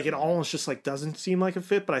 Like it almost just like doesn't seem like a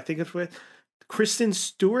fit, but I think it's with Kristen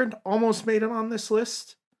Stewart almost made it on this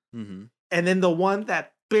list. And then the one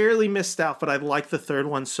that barely missed out, but I like the third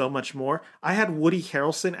one so much more. I had Woody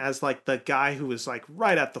Harrelson as like the guy who was like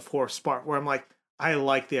right at the fourth spot where I'm like, I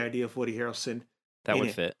like the idea of Woody Harrelson. That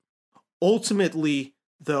would fit. Ultimately,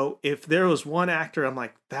 though, if there was one actor, I'm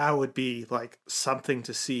like, that would be like something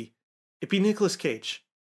to see. It'd be Nicolas Cage.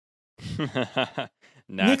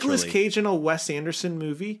 Nicolas Cage in a Wes Anderson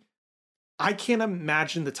movie. I can't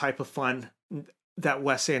imagine the type of fun that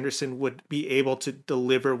Wes Anderson would be able to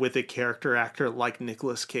deliver with a character actor like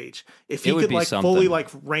Nicolas Cage. If he could like fully like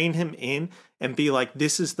rein him in and be like,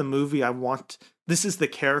 this is the movie I want, this is the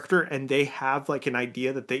character, and they have like an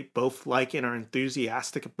idea that they both like and are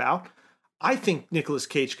enthusiastic about, I think Nicolas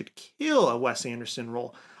Cage could kill a Wes Anderson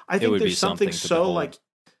role. I think there's something so like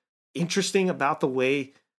interesting about the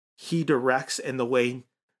way he directs and the way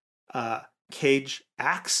Cage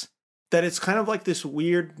acts, that it's kind of like this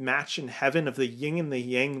weird match in heaven of the yin and the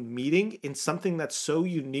yang meeting in something that's so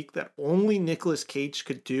unique that only Nicolas Cage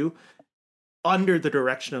could do under the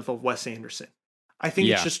direction of a Wes Anderson. I think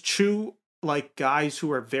it's just two like guys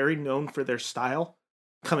who are very known for their style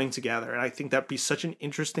coming together. And I think that'd be such an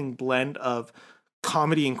interesting blend of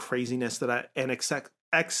comedy and craziness and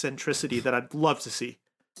eccentricity that I'd love to see.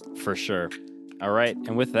 For sure. All right.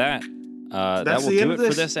 And with that, that will do it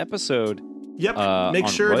for this episode. Yep. Make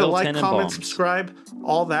sure to like, comment, subscribe,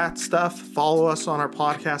 all that stuff. Follow us on our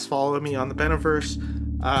podcast. Follow me on the Beneverse.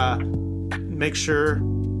 Make sure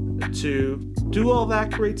to do all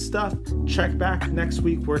that great stuff. Check back next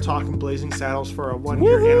week. We're talking Blazing Saddles for our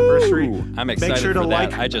 1-year anniversary. I'm excited. Make sure to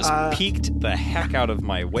like. I just peaked the heck out of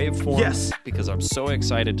my waveform because I'm so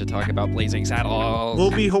excited to talk about Blazing Saddles.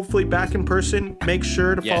 We'll be hopefully back in person. Make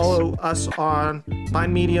sure to follow us on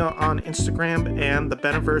Bind Media on Instagram and the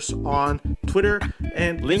Beneverse on Twitter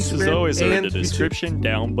and links Instagram as always are in the YouTube. description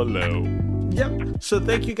down below. Yep. So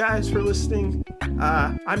thank you guys for listening.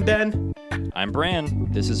 I'm Ben. I'm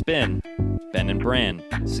Bran. This has been Ben and Bran.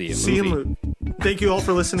 See you. Thank you all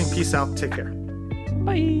for listening. Peace out. Take care.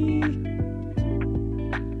 Bye.